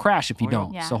 Because it'll crash if you Oh, yeah.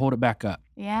 don't. Yeah. So hold it back up.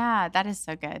 Yeah, that is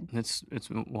so good. It's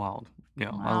wild. Yeah,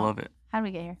 I Wow. love it. How did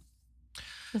we get here?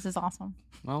 This is awesome.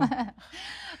 Well,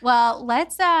 Well,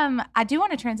 let's I do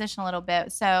want to transition a little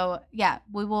bit. So yeah,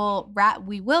 we will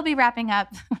be wrapping up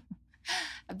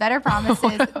Better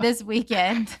Promises this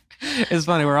weekend. It's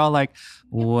funny. We're all like,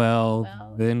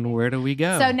 well, then where do we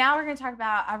go? So now we're going to talk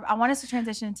about, I want us to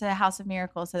transition into the House of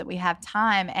Miracles so that we have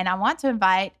time. And I want to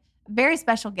invite a very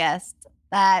special guest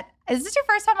is this your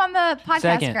first time on the podcast,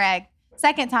 Second. Greg?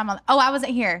 Second time on, I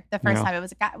wasn't here the first Yeah. time. It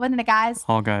was wasn't it a guy's?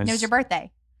 all guys. And it was your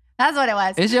birthday. That's what it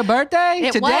was. It's your birthday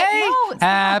It today? was- no, it's not.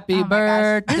 Happy Oh my gosh.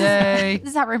 birthday. This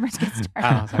is how rumors get started.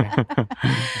 Oh,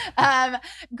 sorry.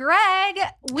 Greg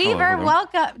Weaver, brother.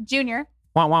 welcome. Junior,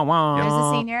 Wah, wah, wah. there's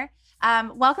a senior.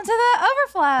 Welcome to the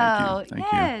Overflow. Thank you.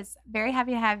 Yes, very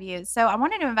happy to have you. So I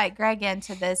wanted to invite Greg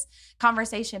into this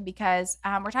conversation because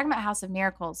we're talking about House of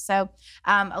Miracles. So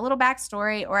a little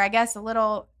backstory, or I guess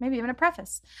maybe even a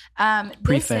preface.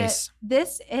 Preface.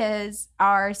 This is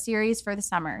our series for the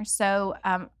summer. So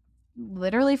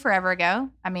literally forever ago.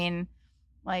 I mean,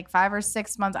 like 5 or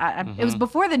 6 months. It was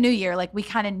before the new year. Like we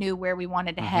kind of knew where we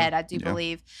wanted to head, I do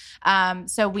believe.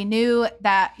 So we knew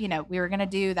that, we were going to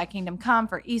do that Kingdom Come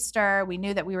for Easter. We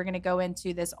knew that we were going to go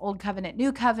into this Old Covenant,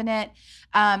 New Covenant.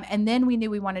 And then we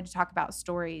knew we wanted to talk about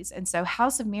stories. And so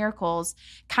House of Miracles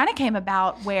kind of came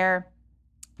about where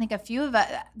I think a few of us,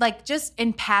 like just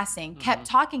in passing, kept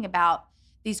talking about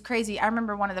these crazy, I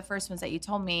remember one of the first ones that you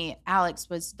told me, Alex,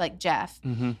 was like Jeff,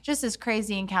 just this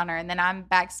crazy encounter. And then I'm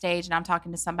backstage and I'm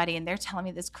talking to somebody and they're telling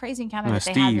me this crazy encounter that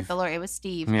they had with the Lord. It was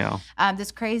Steve. Yeah.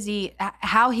 This crazy,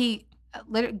 how he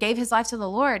gave his life to the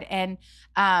Lord. And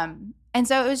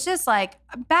so it was just like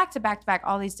back to back to back,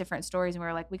 all these different stories. And we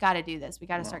were like, we got to do this. We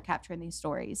got to start capturing these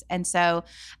stories. And so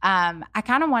I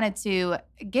kind of wanted to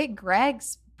get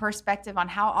Greg's perspective on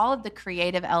how all of the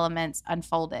creative elements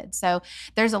unfolded. So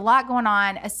there's a lot going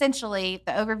on. Essentially,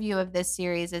 the overview of this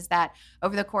series is that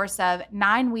over the course of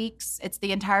 9 weeks, it's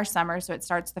the entire summer. So it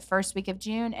starts the first week of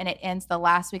June and it ends the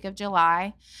last week of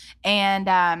July.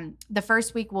 And the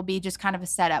first week will be just kind of a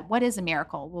setup. What is a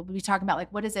miracle? We'll be talking about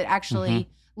like, what does it actually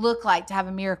look like to have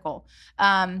a miracle?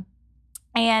 And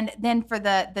then for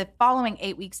the following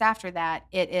 8 weeks after that,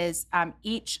 it is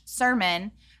each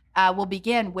sermon will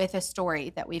begin with a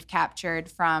story that we've captured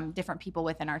from different people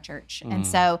within our church. And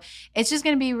so it's just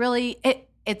going to be really,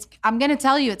 I'm going to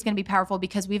tell you it's going to be powerful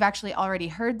because we've actually already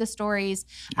heard the stories.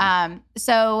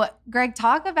 So Greg,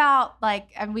 talk about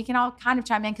and we can all kind of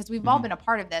chime in because we've all been a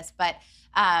part of this, but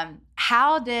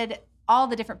how did all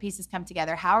the different pieces come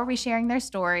together? How are we sharing their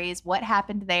stories? What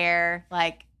happened there?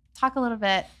 Like, talk a little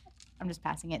bit. I'm just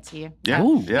passing it to you. Yeah.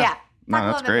 No,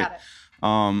 That's great.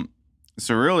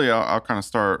 So really, I'll kind of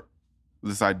start.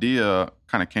 This idea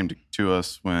kind of came to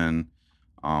us when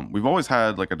we've always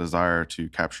had like a desire to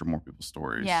capture more people's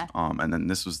stories. Yeah. And then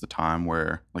this was the time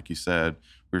where, like you said,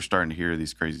 we were starting to hear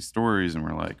these crazy stories, and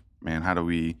we're like, man, how do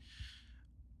we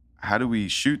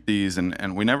shoot these?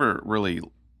 And we never really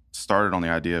started on the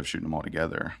idea of shooting them all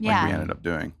together, like we ended up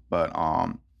doing. But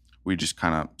we just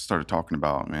kind of started talking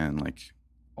about, man, like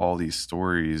all these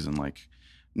stories and like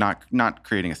not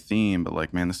creating a theme, but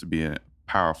like, man, this would be a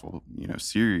powerful,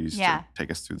 series to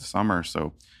take us through the summer.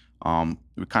 So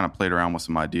we kind of played around with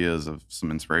some ideas of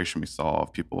some inspiration we saw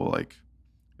of people, like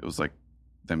it was like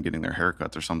them getting their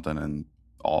haircuts or something and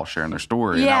all sharing their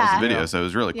story. And that was the video. So it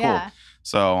was really cool.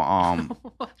 So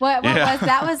what was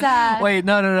that? Was wait,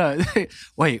 no.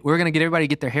 Wait, we're gonna get everybody to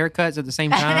get their haircuts at the same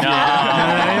time?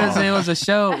 No. It was a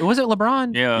show. Was it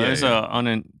LeBron? Yeah, it was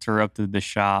Uninterrupted the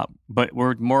Shop. But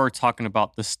we're more talking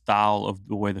about the style of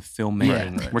the way the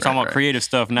filmmaking. We're talking about creative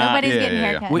stuff, nobody's getting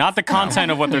haircuts. Not the content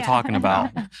of what they're talking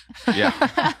about.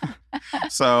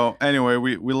 So anyway,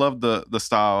 we loved the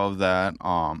style of that.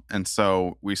 And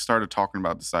so we started talking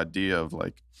about this idea of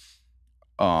like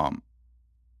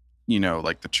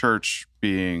like the church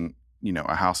being,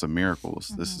 a house of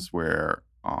miracles. This is where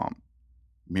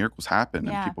miracles happen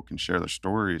and people can share their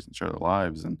stories and share their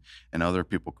lives and other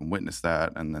people can witness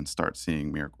that and then start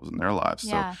seeing miracles in their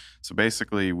lives. So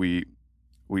basically we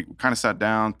kind of sat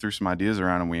down, threw some ideas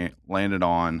around, and we landed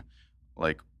on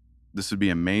like, this would be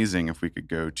amazing if we could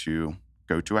go to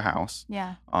a house.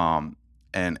 And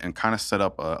kind of set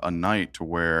up a night to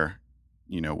where,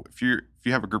 if you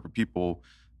have a group of people,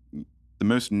 the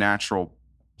most natural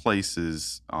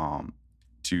places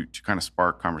to kind of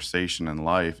spark conversation in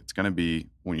life, it's going to be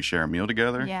when you share a meal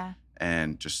together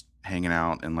and just hanging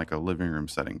out in like a living room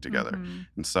setting together.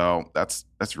 And so that's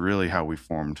really how we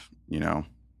formed,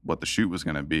 what the shoot was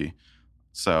going to be.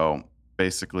 So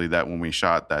basically that when we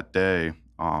shot that day,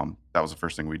 that was the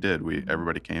first thing we did.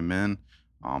 Everybody came in,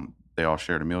 they all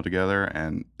shared a meal together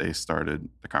and they started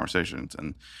the conversations.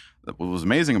 And what was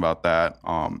amazing about that,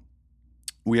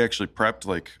 we actually prepped,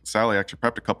 like Sally actually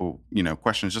prepped a couple,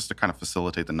 questions just to kind of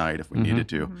facilitate the night if we needed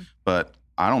to. But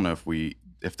I don't know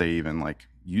if they even like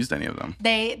used any of them.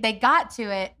 They got to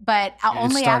it, but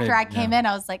only after I came in,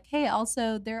 I was like, hey,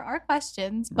 also there are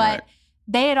questions, but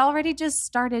they had already just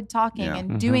started talking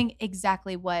and doing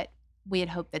exactly what we had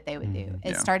hoped that they would do.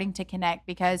 It's starting to connect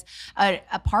because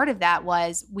a part of that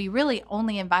was we really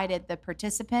only invited the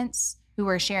participants who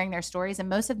were sharing their stories, and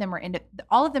most of them were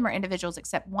all of them are individuals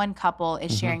except one couple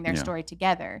is sharing their story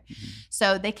together.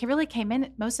 So they really came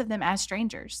in, most of them as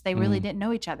strangers. They really didn't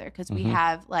know each other because we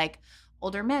have like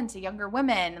older men to younger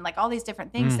women and like all these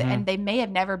different things and they may have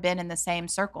never been in the same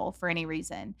circle for any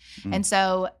reason. And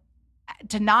so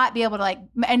to not be able to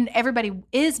and everybody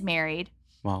is married.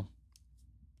 Wow.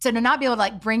 So to not be able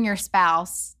to bring your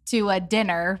spouse to a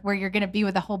dinner where you're going to be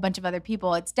with a whole bunch of other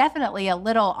people, it's definitely a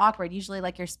little awkward. Usually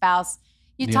your spouse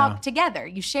You talk together.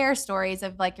 You share stories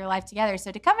of like your life together.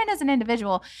 So to come in as an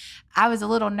individual, I was a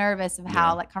little nervous of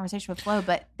how like conversation would flow,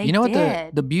 but they did.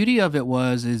 What the beauty of it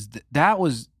was that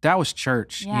was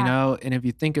church, you know. And if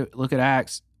you look at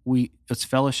Acts, it's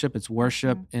fellowship, it's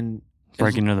worship, and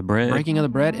breaking of the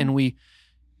bread, and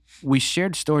we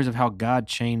shared stories of how God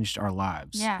changed our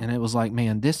lives. Yeah. And it was like,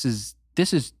 man, this is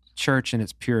church in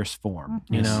its purest form,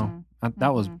 you know.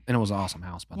 That was, and it was an awesome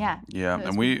house, by the way. Yeah,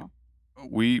 and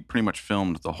we pretty much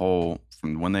filmed the whole,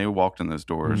 from when they walked in those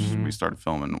doors, we started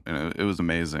filming, and it was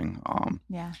amazing.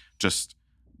 Just,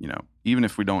 you know, even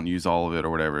if we don't use all of it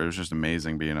or whatever, it was just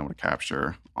amazing being able to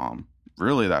capture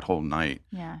really that whole night.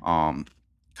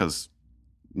 Because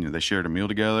you know, they shared a meal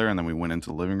together, and then we went into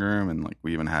the living room, and like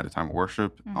we even had a time of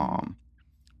worship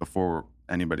before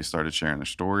anybody started sharing their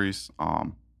stories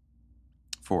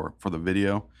for the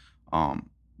video.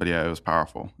 But yeah, it was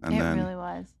powerful. And then really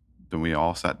was. Then we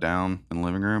all sat down in the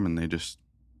living room, and they just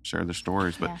shared their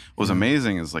stories. But what was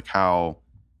amazing is like how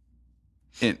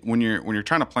when you're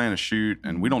trying to plan a shoot,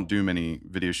 and we don't do many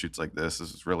video shoots like this.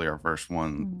 This is really our first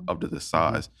one up to this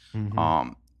size.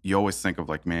 You always think of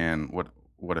like, man,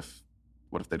 what if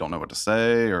they don't know what to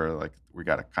say, or like we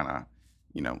got to kind of,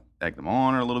 you know, egg them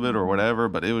on a little bit or whatever.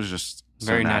 But it was just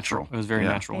very natural. It was very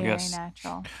natural. Very yes.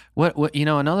 natural. What you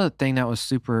know, another thing that was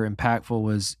super impactful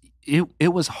was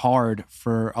it was hard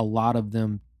for a lot of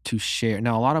them to share.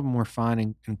 Now, a lot of them were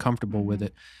fine and comfortable with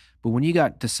it, but when you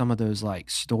got to some of those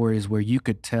like stories where you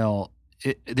could tell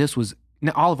this was,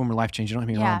 now all of them were life changing. Don't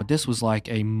get me wrong, but this was like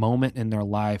a moment in their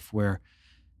life where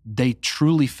they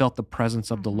truly felt the presence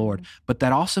of the Lord. But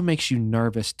that also makes you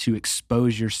nervous to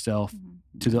expose yourself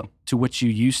to what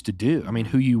you used to do. I mean,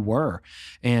 who you were.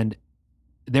 And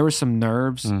there was some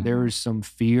nerves, there was some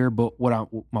fear, but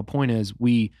my point is,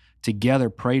 we together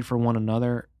prayed for one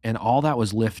another, and all that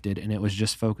was lifted, and it was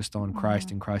just focused on Christ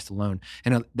and Christ alone.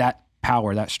 And that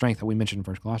power, that strength that we mentioned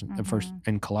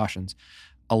in Colossians,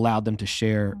 allowed them to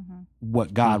share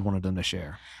what God wanted them to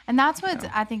share. And that's what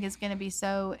I think is going to be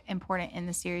so important in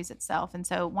the series itself. And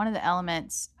so one of the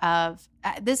elements of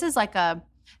this is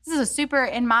a super,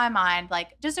 in my mind,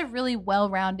 like just a really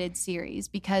well-rounded series,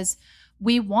 because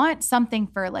we want something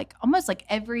for like almost like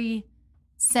every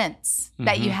sense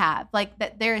that you have, like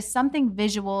that there is something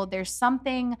visual, there's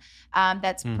something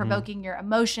that's provoking your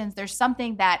emotions, there's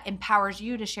something that empowers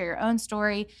you to share your own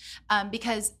story,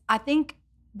 because I think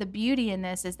the beauty in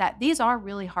this is that these are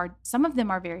really hard. Some of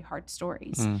them are very hard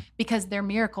stories because their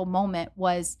miracle moment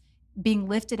was being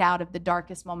lifted out of the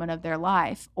darkest moment of their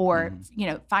life, or you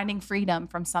know, finding freedom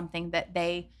from something that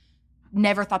they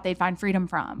never thought they'd find freedom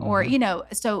from, or you know.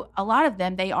 So a lot of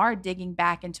them, they are digging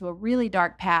back into a really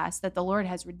dark past that the Lord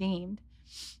has redeemed.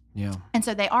 Yeah. And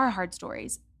so they are hard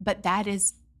stories, but that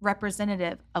is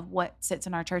representative of what sits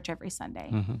in our church every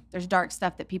Sunday. There's dark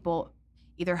stuff that people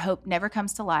either hope never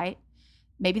comes to light.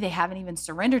 Maybe they haven't even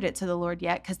surrendered it to the Lord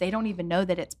yet because they don't even know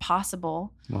that it's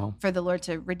possible for the Lord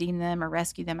to redeem them or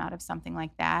rescue them out of something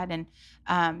like that.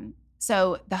 And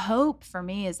so the hope for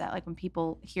me is that like when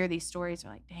people hear these stories,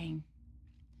 they're like, dang,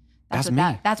 that's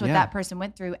what that person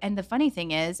went through. And the funny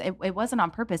thing is, it wasn't on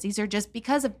purpose. These are just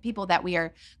because of people that we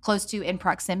are close to in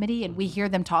proximity, and we hear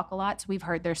them talk a lot, so we've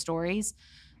heard their stories.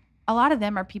 A lot of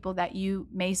them are people that you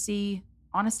may see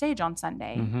on a stage on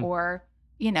Sunday, or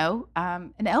you know,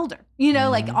 an elder, you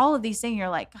know, like all of these things. You're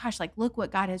like, gosh, like look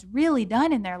what God has really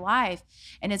done in their life,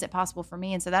 and is it possible for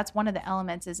me? And so that's one of the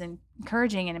elements, is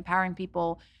encouraging and empowering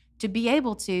people to be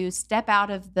able to step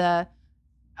out of the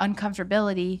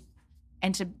uncomfortability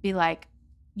and to be like,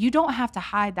 you don't have to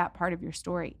hide that part of your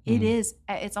story.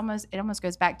 It almost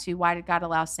goes back to, why did God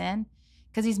allow sin?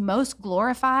 Because he's most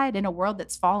glorified in a world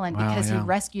that's fallen because he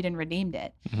rescued and redeemed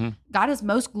it. God is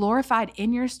most glorified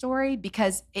in your story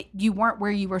because you weren't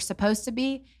where you were supposed to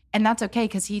be. And that's okay,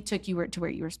 because he took you to where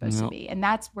you were supposed to be. And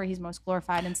that's where he's most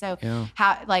glorified. And so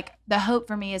how, like, the hope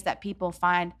for me is that people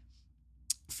find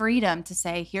freedom to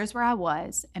say, here's where I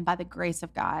was, and by the grace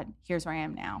of God, here's where I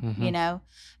am now, you know?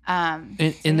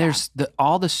 There's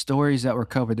all the stories that were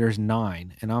covered, there's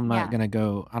 9, and I'm not going to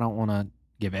go, I don't want to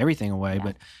give everything away,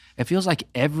 but it feels like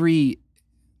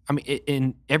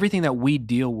in everything that we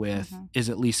deal with is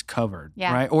at least covered,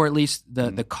 right? Or at least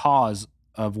the cause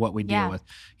of what we deal with,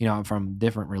 you know, from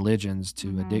different religions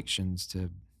to addictions to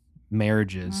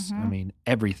marriages. I mean,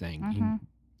 everything.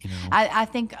 You know. I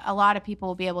think a lot of people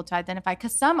will be able to identify,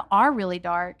 because some are really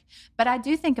dark, but I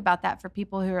do think about that for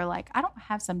people who are like, I don't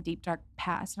have some deep, dark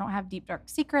past. I don't have deep, dark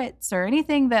secrets or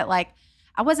anything that, like,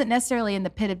 I wasn't necessarily in the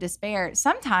pit of despair.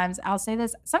 Sometimes I'll say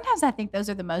this, sometimes I think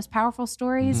those are the most powerful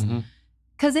stories,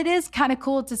 because it is kind of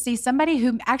cool to see somebody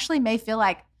who actually may feel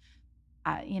like,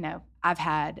 you know, I've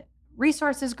had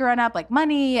resources growing up, like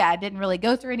money. I didn't really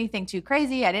go through anything too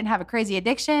crazy. I didn't have a crazy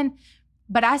addiction,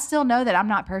 but I still know that I'm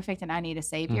not perfect and I need a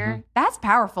savior. Mm-hmm. That's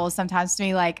powerful sometimes to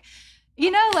me. Like,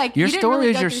 like your you story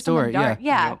really is your story.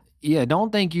 Yeah. Yeah.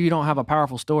 Don't think you don't have a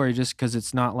powerful story just because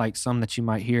it's not like some that you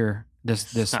might hear.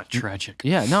 It's not tragic.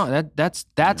 Yeah, no, that's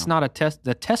not a test.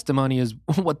 The testimony is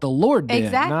what the Lord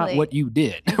did, not what you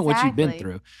did, what you've been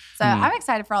through. So I'm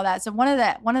excited for all that. So one of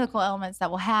the cool elements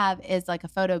that we'll have is like a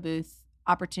photo booth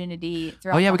opportunity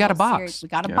throughout. Oh yeah, we got a box. Series. We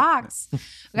got a box.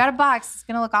 We got a box. It's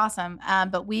gonna look awesome.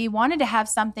 But we wanted to have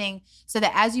something so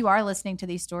that as you are listening to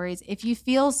these stories, if you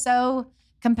feel so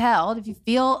compelled, if you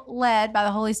feel led by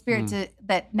the Holy Spirit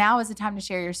that now is the time to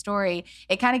share your story,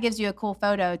 it kind of gives you a cool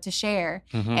photo to share,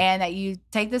 and that you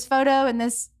take this photo in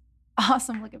this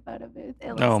awesome looking photo booth.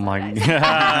 Oh my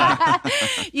God.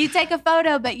 You take a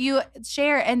photo, but you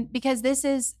share, and because this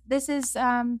is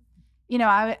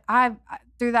I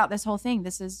throughout this whole thing,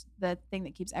 this is the thing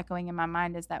that keeps echoing in my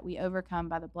mind, is that we overcome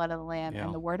by the blood of the Lamb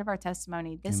and the word of our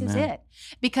testimony. This is it.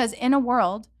 Because in a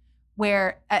world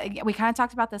where we kind of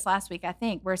talked about this last week, I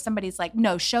think, where somebody's like,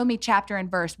 no, show me chapter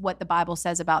and verse what the Bible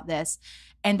says about this.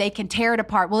 And they can tear it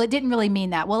apart. Well, it didn't really mean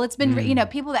that. Well, it's been,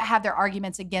 people that have their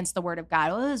arguments against the word of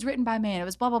God. Well, it was written by man. It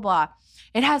was blah, blah, blah.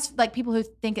 It has like people who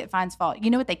think it finds fault. You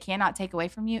know what they cannot take away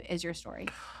from you is your story.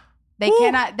 They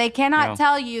cannot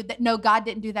tell you that, no, God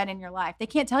didn't do that in your life. They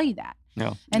can't tell you that.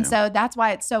 No. And so that's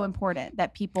why it's so important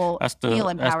that people feel empowered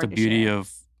to share. That's the beauty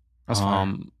of,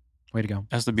 way to go.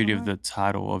 That's the beauty of the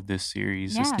title of this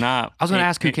series. It's not. I was going to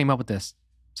ask who came up with this.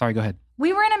 Sorry, go ahead.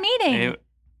 We were in a meeting.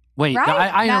 Wait, right? No,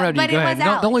 I interrupted you. Go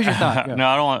ahead. Don't lose your thought. No,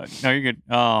 I don't want. No, you're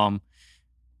good.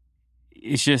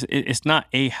 It's just it's not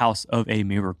a house of a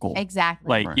miracle. Exactly.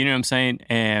 Like, you know what I'm saying?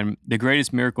 And the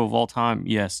greatest miracle of all time,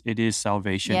 yes, it is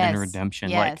salvation and redemption.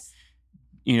 Yes.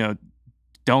 Like,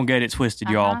 don't get it twisted,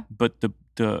 y'all. But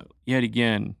the yet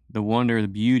again, the wonder, the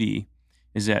beauty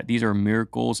is that these are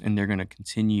miracles and they're going to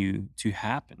continue to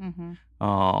happen.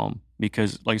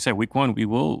 Because like I said, week 1, we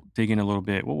will dig in a little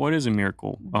bit. Well, what is a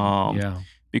miracle?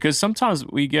 Because sometimes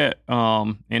we get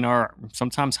in our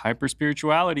sometimes hyper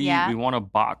spirituality, we want to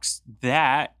box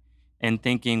that and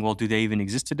thinking, well, do they even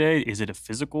exist today? Is it a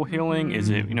physical healing? Is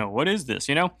it, what is this?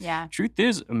 Yeah. Truth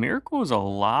is, a miracle is a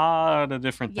lot of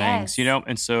different things,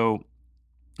 and so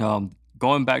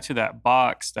going back to that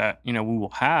box that, we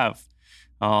will have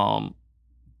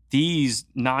these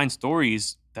 9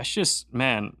 stories, that's just,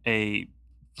 man,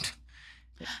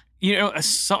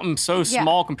 something so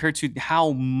small compared to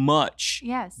how much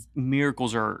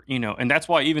miracles are, and that's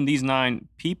why even these 9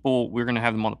 people, we're going to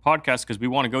have them on the podcast because we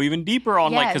want to go even deeper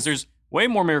on because there's way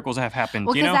more miracles that have happened.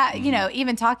 Well, because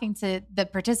even talking to the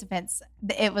participants,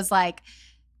 it was like,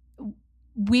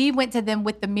 we went to them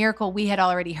with the miracle we had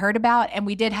already heard about, and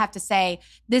we did have to say,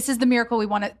 this is the miracle we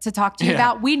wanted to talk to you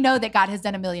about. We know that God has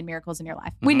done a million miracles in your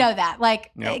life. We know that.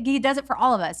 Like, he does it for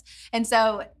all of us. And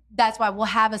so that's why we'll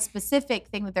have a specific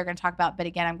thing that they're going to talk about. But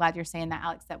again, I'm glad you're saying that,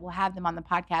 Alex, that we'll have them on the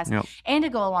podcast. And to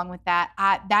go along with that,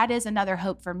 that is another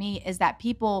hope for me, is that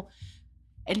people,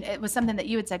 and it was something that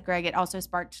you had said, Greg, it also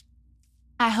sparked,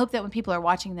 I hope that when people are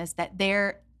watching this, that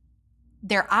their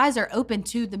eyes are open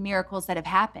to the miracles that have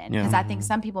happened. Because I think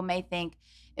some people may think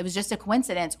it was just a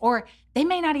coincidence, or they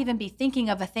may not even be thinking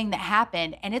of a thing that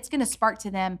happened, and it's going to spark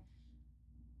to them,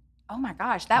 oh my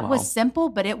gosh, that was simple,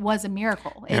 but it was a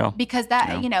miracle. Because that,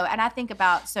 and I think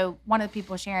about, so one of the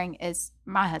people sharing is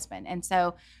my husband. And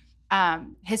so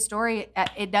his story,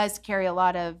 it does carry a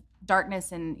lot of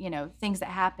darkness and, things that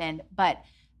happened, but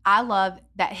I love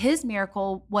that his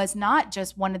miracle was not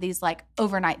just one of these like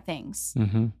overnight things.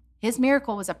 His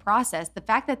miracle was a process. The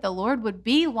fact that the Lord would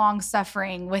be long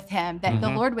suffering with him, that the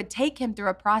Lord would take him through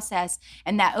a process,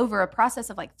 and that over a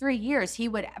process of like 3 years, he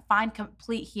would find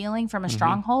complete healing from a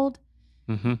stronghold.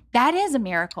 That is a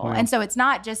miracle. And so it's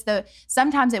not just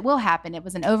sometimes it will happen. It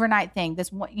was an overnight thing.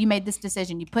 You made this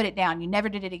decision, you put it down, you never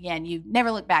did it again, you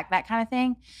never look back, that kind of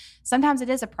thing. Sometimes it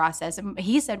is a process. And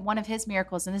he said one of his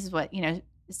miracles, and this is what,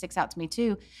 sticks out to me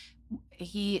too.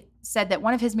 He said that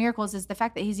one of his miracles is the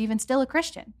fact that he's even still a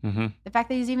Christian, the fact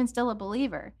that he's even still a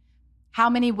believer. How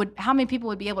many people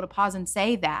would be able to pause and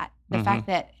say that? The fact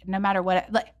that no matter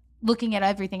what, like, looking at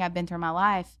everything I've been through in my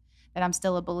life, that I'm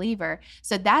still a believer.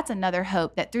 So that's another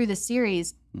hope, that through the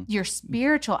series, your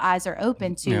spiritual eyes are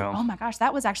open to, oh my gosh,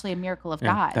 that was actually a miracle of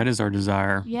God. That is our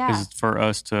desire. Is for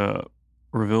us to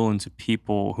reveal into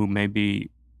people who may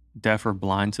be deaf or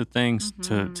blind to things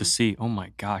to see, oh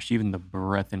my gosh, even the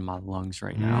breath in my lungs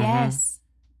right now. Yes.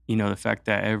 The fact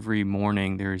that every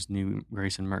morning there's new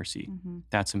grace and mercy,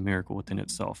 that's a miracle within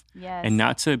itself. Yes. And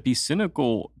not to be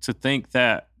cynical, to think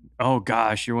that, oh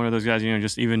gosh, you're one of those guys,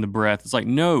 just even the breath. It's like,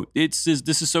 no, this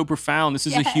is so profound. This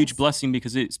is a huge blessing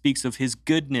because it speaks of his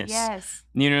goodness. Yes.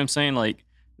 You know what I'm saying? Like,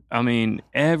 I mean,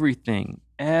 everything,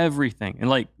 and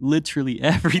like literally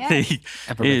everything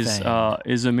is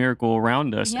a miracle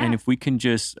around us. Yeah. And if we can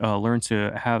just learn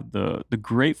to have the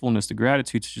gratefulness, the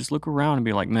gratitude to just look around and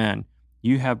be like, man,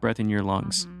 you have breath in your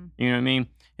lungs. Mm-hmm. You know what I mean?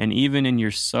 And even in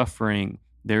your suffering,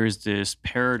 there is this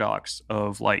paradox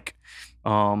of like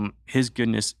his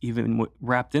goodness even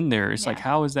wrapped in there. It's like,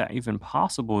 how is that even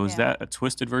possible? Is that a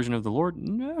twisted version of the Lord?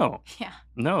 No. Yeah.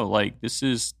 No, like this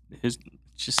is his,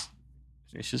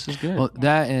 it's just as good. Well,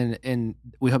 that and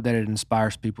we hope that it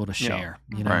inspires people to share,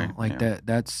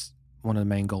 that's one of the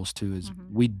main goals too, is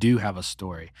we do have a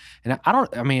story. And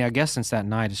I guess since that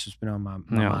night, it's just been on my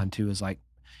mind too, is like,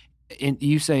 and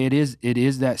you say it is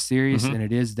that serious and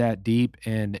it is that deep.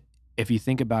 And if you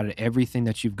think about it, everything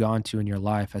that you've gone to in your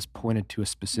life has pointed to a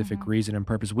specific reason and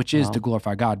purpose, which is to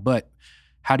glorify God. But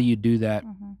how do you do that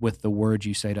with the words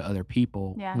you say to other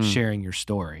people, sharing your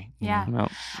story?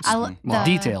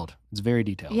 Detailed. It's very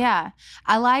detailed. Yeah.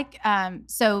 I like,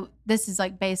 so this is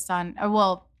like based on,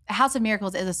 House of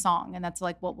Miracles is a song, and that's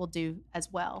like what we'll do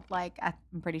as well. Like,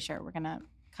 I'm pretty sure we're going to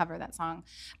cover that song.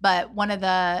 But one of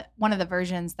the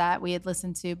versions that we had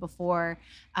listened to before,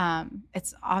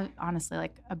 it's honestly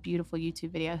like a beautiful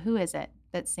YouTube video. Who is it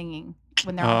that's singing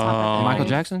when they're on top of the Michael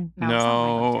Jackson?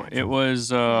 No, it was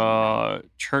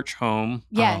Church Home.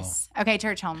 Yes. Okay,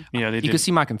 Church Home. Yeah, you could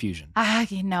see my confusion.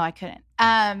 No, I couldn't.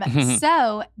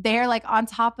 So they're like on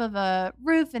top of a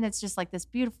roof, and it's just like this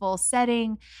beautiful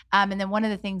setting. And then one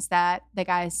of the things that the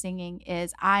guy is singing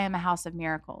is "I am a house of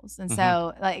miracles," and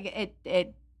so like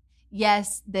it.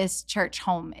 Yes, this church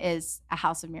home is a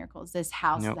house of miracles. This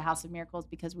house is a house of miracles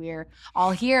because we're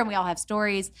all here and we all have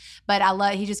stories. But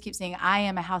he just keeps saying, I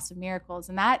am a house of miracles.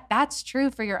 And that's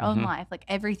true for your own life. Like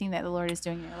everything that the Lord is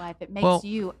doing in your life, it makes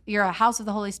you're a house of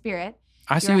the Holy Spirit.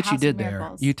 I see what you did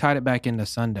there. You tied it back into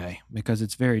Sunday because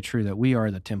it's very true that we are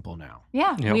the temple now.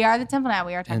 Yeah, we are the temple now.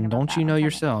 We are talking about don't you know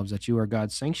yourselves that you are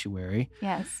God's sanctuary?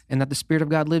 Yes. And that the Spirit of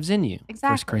God lives in you.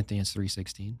 Exactly. 1 Corinthians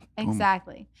 3:16.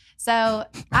 Exactly. So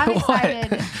I'm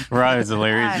excited. Right, it's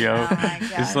hilarious, yo.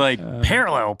 It's like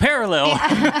parallel. Yeah.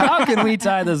 How can we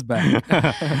tie this back?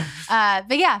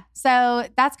 But yeah, so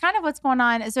that's kind of what's going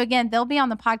on. So again, they'll be on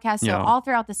the podcast. So all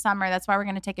throughout the summer, that's why we're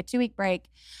going to take a 2-week break.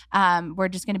 We're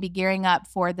just going to be gearing up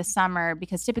for the summer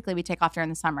because typically we take off during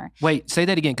the summer. Wait, say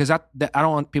that again, because I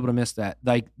don't want people to miss that.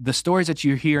 Like the stories that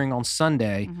you're hearing on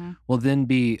Sunday will then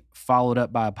be followed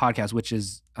up by a podcast, which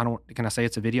is, can I say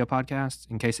it's a video podcast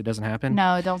in case it doesn't happen?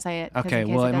 No, don't say it. Okay,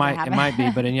 well it might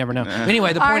be, but you never know.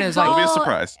 Anyway, the point is like, it'll be a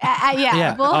surprise.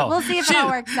 We'll see if it all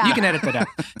works out. You can edit that out.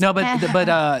 No,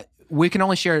 but we can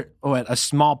only share a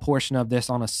small portion of this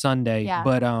on a Sunday,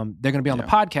 but they're going to be on the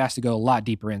podcast to go a lot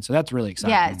deeper in. So that's really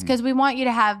exciting. Yeah, it's because we want you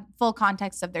to have full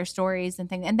context of their stories and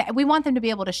things. And we want them to be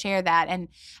able to share that. And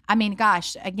I mean,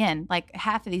 gosh, again, like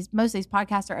most of these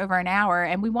podcasts are over an hour,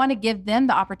 and we want to give them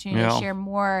the opportunity to share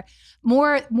more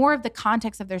of the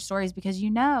context of their stories because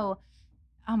oh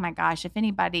my gosh, if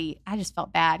anybody, I just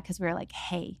felt bad because we were like,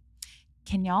 hey,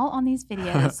 can y'all on these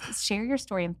videos share your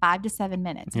story in 5 to 7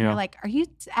 minutes? And you're like, are you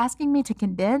asking me to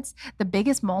condense the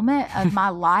biggest moment of my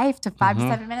life to 5 to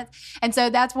 7 minutes? And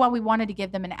so that's why we wanted to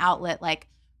give them an outlet. Like,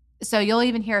 so you'll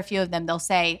even hear a few of them. They'll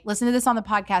say, listen to this on the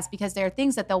podcast because there are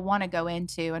things that they'll want to go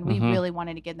into. And we really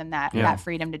wanted to give them that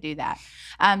freedom to do that.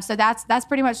 So that's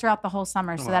pretty much throughout the whole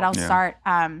summer. So that'll start,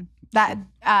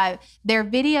 their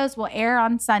videos will air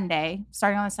on Sunday,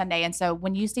 starting on a Sunday. And so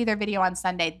when you see their video on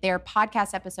Sunday, their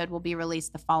podcast episode will be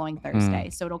released the following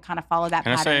Thursday. So it'll kind of follow that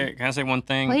pattern. Can I say one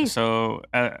thing? Please. So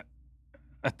I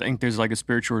think there's like a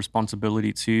spiritual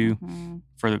responsibility too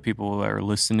for the people that are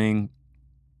listening.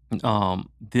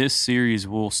 This series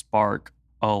will spark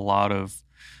a lot of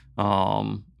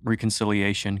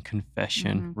reconciliation,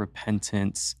 confession,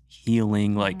 repentance,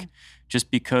 healing, like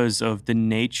just because of the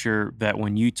nature that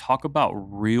when you talk about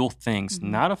real things,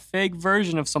 not a fake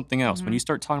version of something else, when you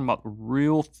start talking about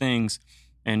real things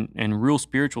and real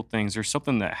spiritual things, there's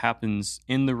something that happens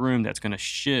in the room that's going to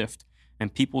shift.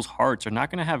 And people's hearts are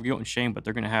not going to have guilt and shame, but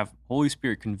they're going to have Holy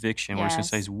Spirit conviction where it's going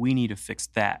to say, we need to fix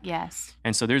that. Yes.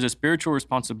 And so there's a spiritual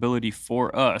responsibility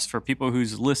for us, for people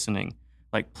who's listening.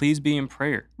 Like, please be in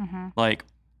prayer. Like,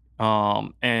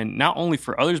 and not only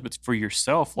for others, but for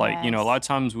yourself. Like, a lot of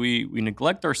times we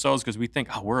neglect ourselves because we think,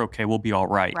 oh, we're okay. We'll be all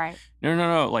right. Right.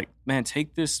 No. Like, man,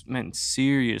 take this,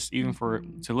 serious, even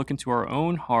to look into our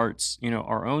own hearts,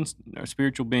 our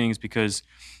spiritual beings, because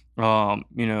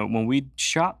when we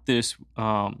shot this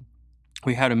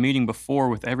we had a meeting before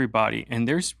with everybody, and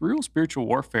there's real spiritual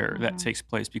warfare that takes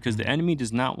place because the enemy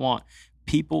does not want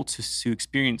people to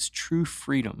experience true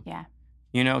freedom. Yeah.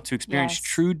 To experience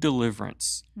true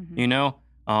deliverance.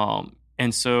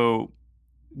 And so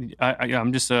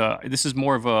I'm just this is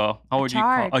more of a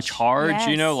a charge.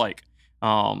 Yes.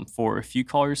 For if you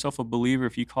call yourself a believer,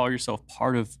 if you call yourself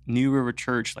part of New River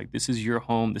Church, like this is your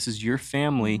home, this is your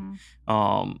family.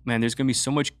 Man, there's gonna be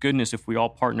so much goodness if we all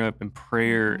partner up in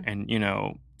prayer, and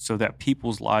so that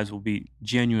people's lives will be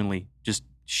genuinely just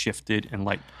shifted and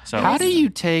so. How do you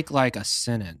take like a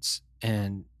sentence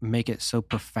and make it so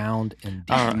profound and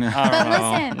deep? I don't know.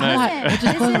 How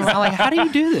do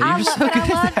you do that?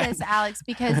 I love this, Alex,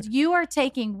 because you are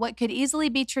taking what could easily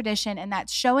be tradition, and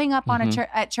that's showing up on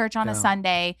at church on a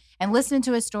Sunday and listening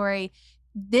to a story.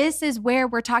 This is where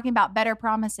we're talking about better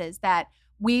promises, that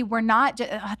we were not,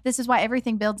 this is why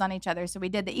everything builds on each other. So we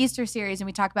did the Easter series and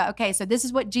we talked about, okay, so this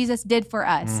is what Jesus did for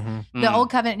us. The Old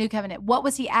Covenant, New Covenant. What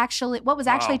was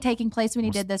actually taking place when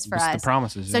he did this for us? The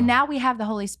promises. So now we have the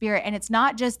Holy Spirit, and it's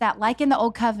not just that, like in the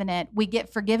Old Covenant, we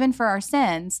get forgiven for our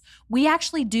sins. We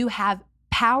actually do have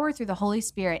power through the Holy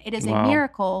Spirit. It is a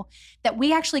miracle that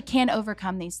we actually can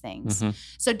overcome these things.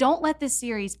 So don't let this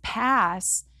series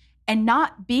pass and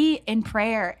not be in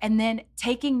prayer, and then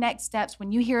taking next steps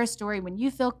when you hear a story, when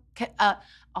you feel a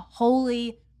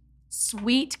holy,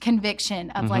 sweet conviction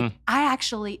of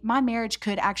my marriage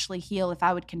could actually heal if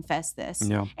I would confess this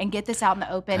and get this out in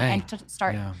the open and to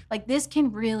start. Like this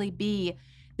can really be,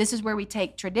 this is where we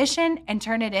take tradition and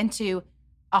turn it into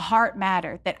a heart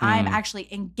matter, that I'm actually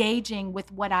engaging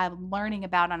with what I'm learning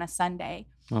about on a Sunday.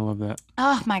 I love that.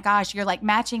 Oh my gosh, you're like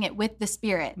matching it with the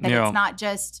Spirit, that it's not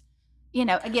just,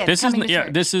 again, this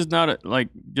is not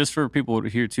just for people to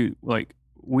hear too. Like,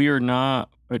 we are not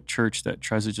a church that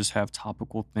tries to just have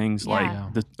topical things.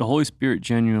 The Holy Spirit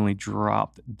genuinely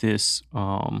dropped this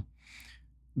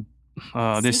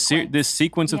this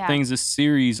sequence of things, this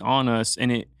series on us, and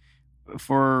it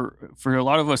for a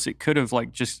lot of us, it could have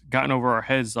just gotten over our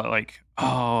heads,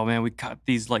 oh man, we got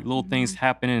these little things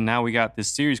happening, and now we got this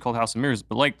series called House of Mirrors.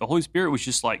 But the Holy Spirit was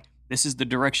just this is the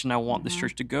direction I want this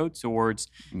church to go towards.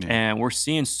 And we're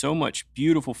seeing so much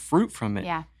beautiful fruit from it.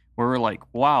 Yeah. Where we're like,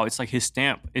 wow, it's like his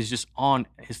stamp is just on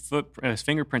his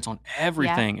fingerprints on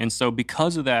everything. Yeah. And so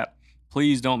because of that,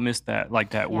 please don't miss that,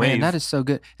 that wave. Man, that is so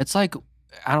good. It's I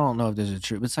don't know if this is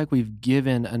true, but it's we've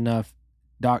given enough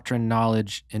doctrine,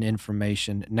 knowledge, and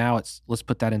information. Now let's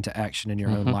put that into action in your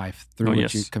own life through your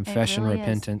confession, really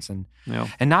repentance, and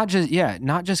not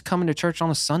just coming to church on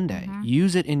a Sunday.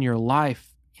 Use it in your life,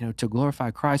 to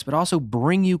glorify Christ, but also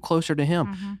bring you closer to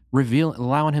Him,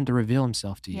 allowing Him to reveal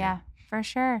Himself to you. Yeah, for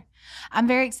sure. I'm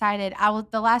very excited.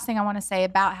 The last thing I want to say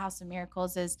about House of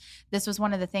Miracles is this was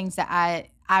one of the things that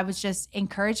I was just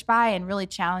encouraged by and really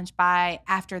challenged by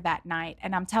after that night.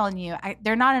 And I'm telling you,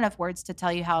 there are not enough words to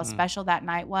tell you how special that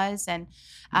night was. And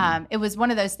it was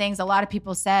one of those things a lot of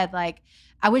people said,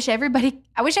 I wish everybody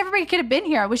could have been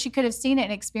here. I wish you could have seen it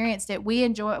and experienced it.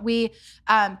 We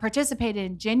participated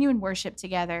in genuine worship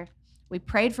together. We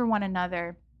prayed for one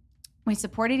another. We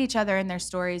supported each other in their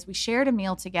stories. We shared a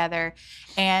meal together.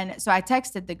 And so I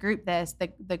texted the group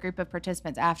the group of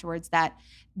participants afterwards, that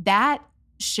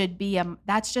should be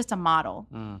that's just a model.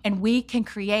 And we can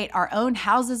create our own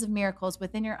houses of miracles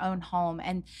within your own home.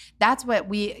 And that's what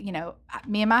me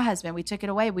and my husband, we took it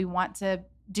away. We want to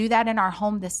do that in our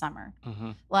home this summer.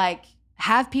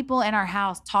 Have people in our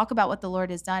house talk about what the Lord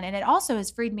has done. And it also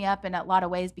has freed me up in a lot of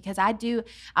ways, because I'm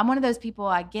one of those people,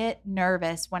 I get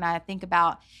nervous when I think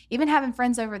about even having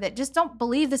friends over that just don't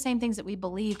believe the same things that we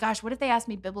believe. Gosh, what if they ask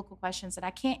me biblical questions that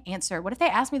I can't answer? What if they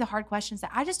ask me the hard questions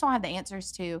that I just don't have the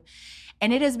answers to?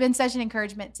 And it has been such an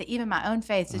encouragement to even my own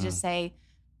faith to just say,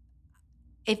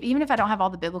 even if I don't have all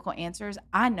the biblical answers,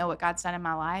 I know what God's done in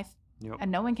my life.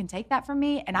 And no one can take that from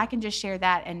me. And I can just share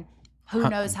that, and who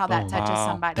knows how that touches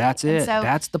somebody. That's it. So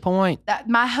that's the point.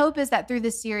 My hope is that through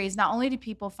this series, not only do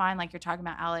people find, like you're talking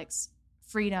about, Alex,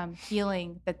 freedom,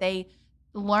 healing, that they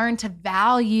learn to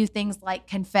value things like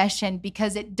confession,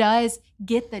 because it does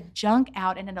get the junk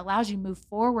out and it allows you to move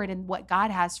forward in what God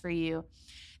has for you.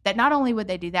 That not only would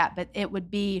they do that, but it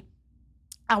would be,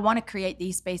 I want to create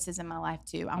these spaces in my life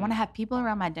too. I want to have people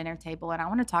around my dinner table, and I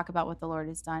want to talk about what the Lord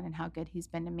has done and how good He's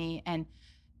been to me, and,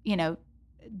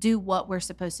 do what we're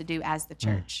supposed to do as the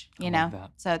church,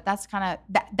 So that's kind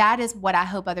of, that is what I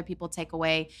hope other people take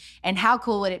away. And how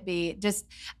cool would it be?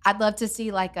 I'd love to see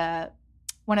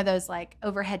one of those like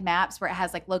overhead maps where it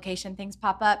has like location things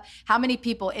pop up. How many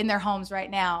people in their homes right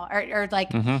now or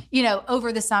like, you know,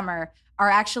 over the summer are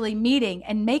actually meeting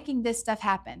and making this stuff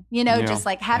happen, you know, just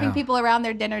like having people around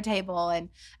their dinner table and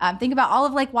think about all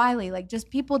of Lake Wiley, like just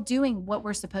people doing what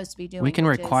we're supposed to be doing. We can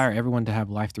require everyone to have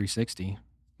Life 360.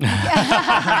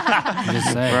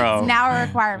 Just say. Bro. It's now a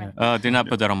requirement. Do not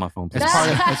put that on my phone.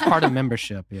 It's part of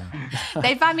membership. Yeah.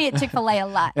 They find me at Chick-fil-A a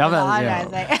lot.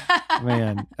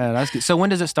 Man, that's good. So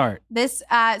when does it start? This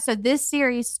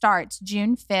series starts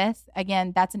June 5th.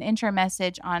 Again, that's an intro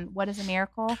message on what is a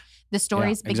miracle. The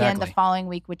stories begin the following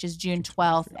week, which is June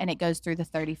 12th, and it goes through the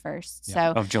 31st. So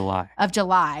of July.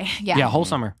 Yeah. Yeah, whole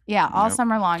summer. Yeah, all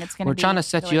summer long. It's going to be. We're trying to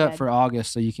set really you up good. for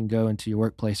August so you can go into your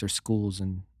workplace or schools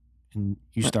and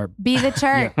you start be the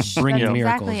church. bringing That's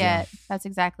miracles. Exactly it. That's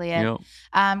exactly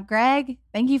it. Greg,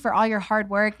 thank you for all your hard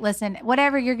work. Listen,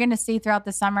 whatever you're going to see throughout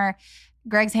the summer,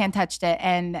 Greg's hand touched it,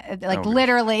 and like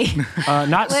literally,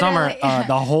 not summer,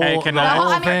 the whole, hey, the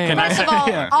whole thing. First of all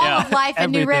of life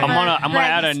in New River. I'm gonna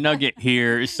add a nugget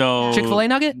here. So Chick-fil-A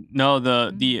nugget? No,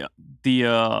 the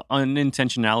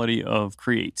unintentionality of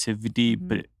creativity,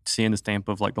 but seeing the stamp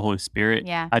of like the Holy Spirit.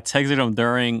 Yeah. I texted him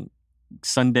during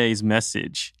Sunday's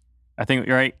message. I think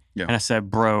you're right. Yeah. And I said,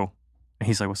 bro. And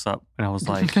he's like, what's up? And I was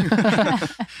like,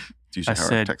 It's usually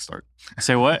how our text start.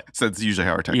 Say what? So it's usually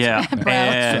how our text Yeah. start.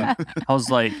 And I was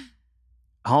like,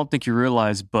 I don't think you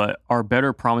realize, but our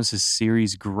Better Promises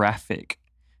series graphic,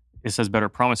 it says Better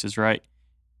Promises, right?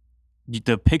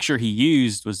 The picture he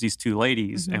used was these two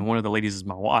ladies, and one of the ladies is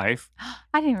my wife.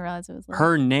 I didn't even realize it was Liz.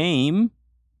 Her name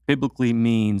biblically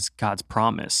means God's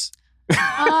promise.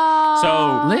 Oh.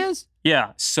 So Liz?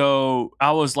 Yeah. So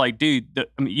I was like, dude,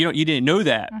 you didn't know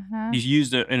that. You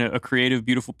used it in a creative,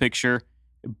 beautiful picture,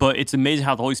 but it's amazing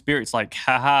how the Holy Spirit's like,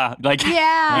 haha, like,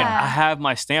 I have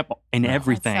my stamp in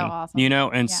everything, That's so awesome. you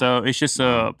know? And so it's just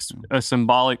a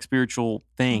symbolic, spiritual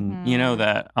thing, you know,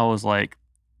 that I was like,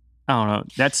 I don't know.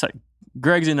 That's like,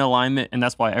 Greg's in alignment, and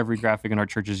that's why every graphic in our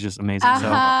church is just amazing.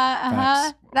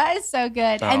 That is so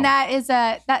good. So. And that is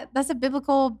that's a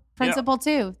biblical principle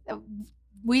too.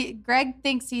 Greg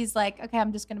thinks he's like, okay,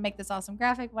 I'm just going to make this awesome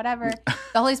graphic, whatever.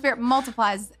 The Holy Spirit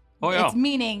multiplies its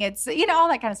meaning. It's, all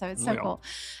that kind of stuff. It's so cool.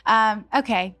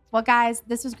 Okay. Well, guys,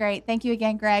 this was great. Thank you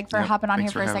again, Greg, for hopping on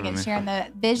here for a second, sharing the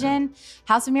vision.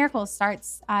 House of Miracles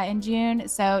starts in June.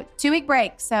 So 2-week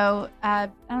break. So I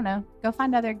don't know, go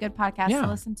find other good podcasts to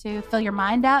listen to, fill your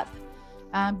mind up,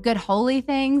 good holy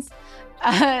things.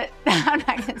 I'm not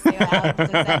going to say what Alex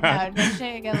just said. No, make sure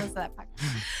you go listen to that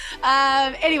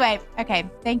podcast. Anyway, okay.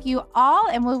 Thank you all,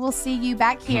 and we will see you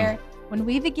back here when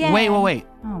we begin. Wait. Oh,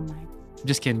 my.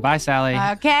 Just kidding. Bye, Sally.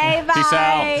 Okay, bye. Peace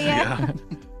out. Yeah.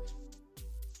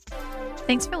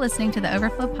 Thanks for listening to the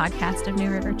Overflow podcast of New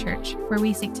River Church, where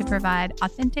we seek to provide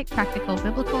authentic, practical,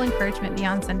 biblical encouragement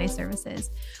beyond Sunday services.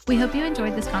 We hope you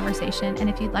enjoyed this conversation, and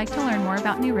if you'd like to learn more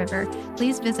about New River,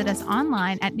 please visit us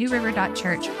online at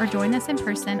newriver.church or join us in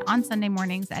person on Sunday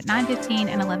mornings at 9:15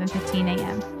 and 11:15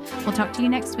 a.m. We'll talk to you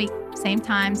next week, same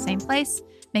time, same place.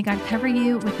 May God cover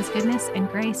you with his goodness and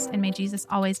grace, and may Jesus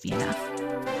always be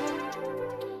enough.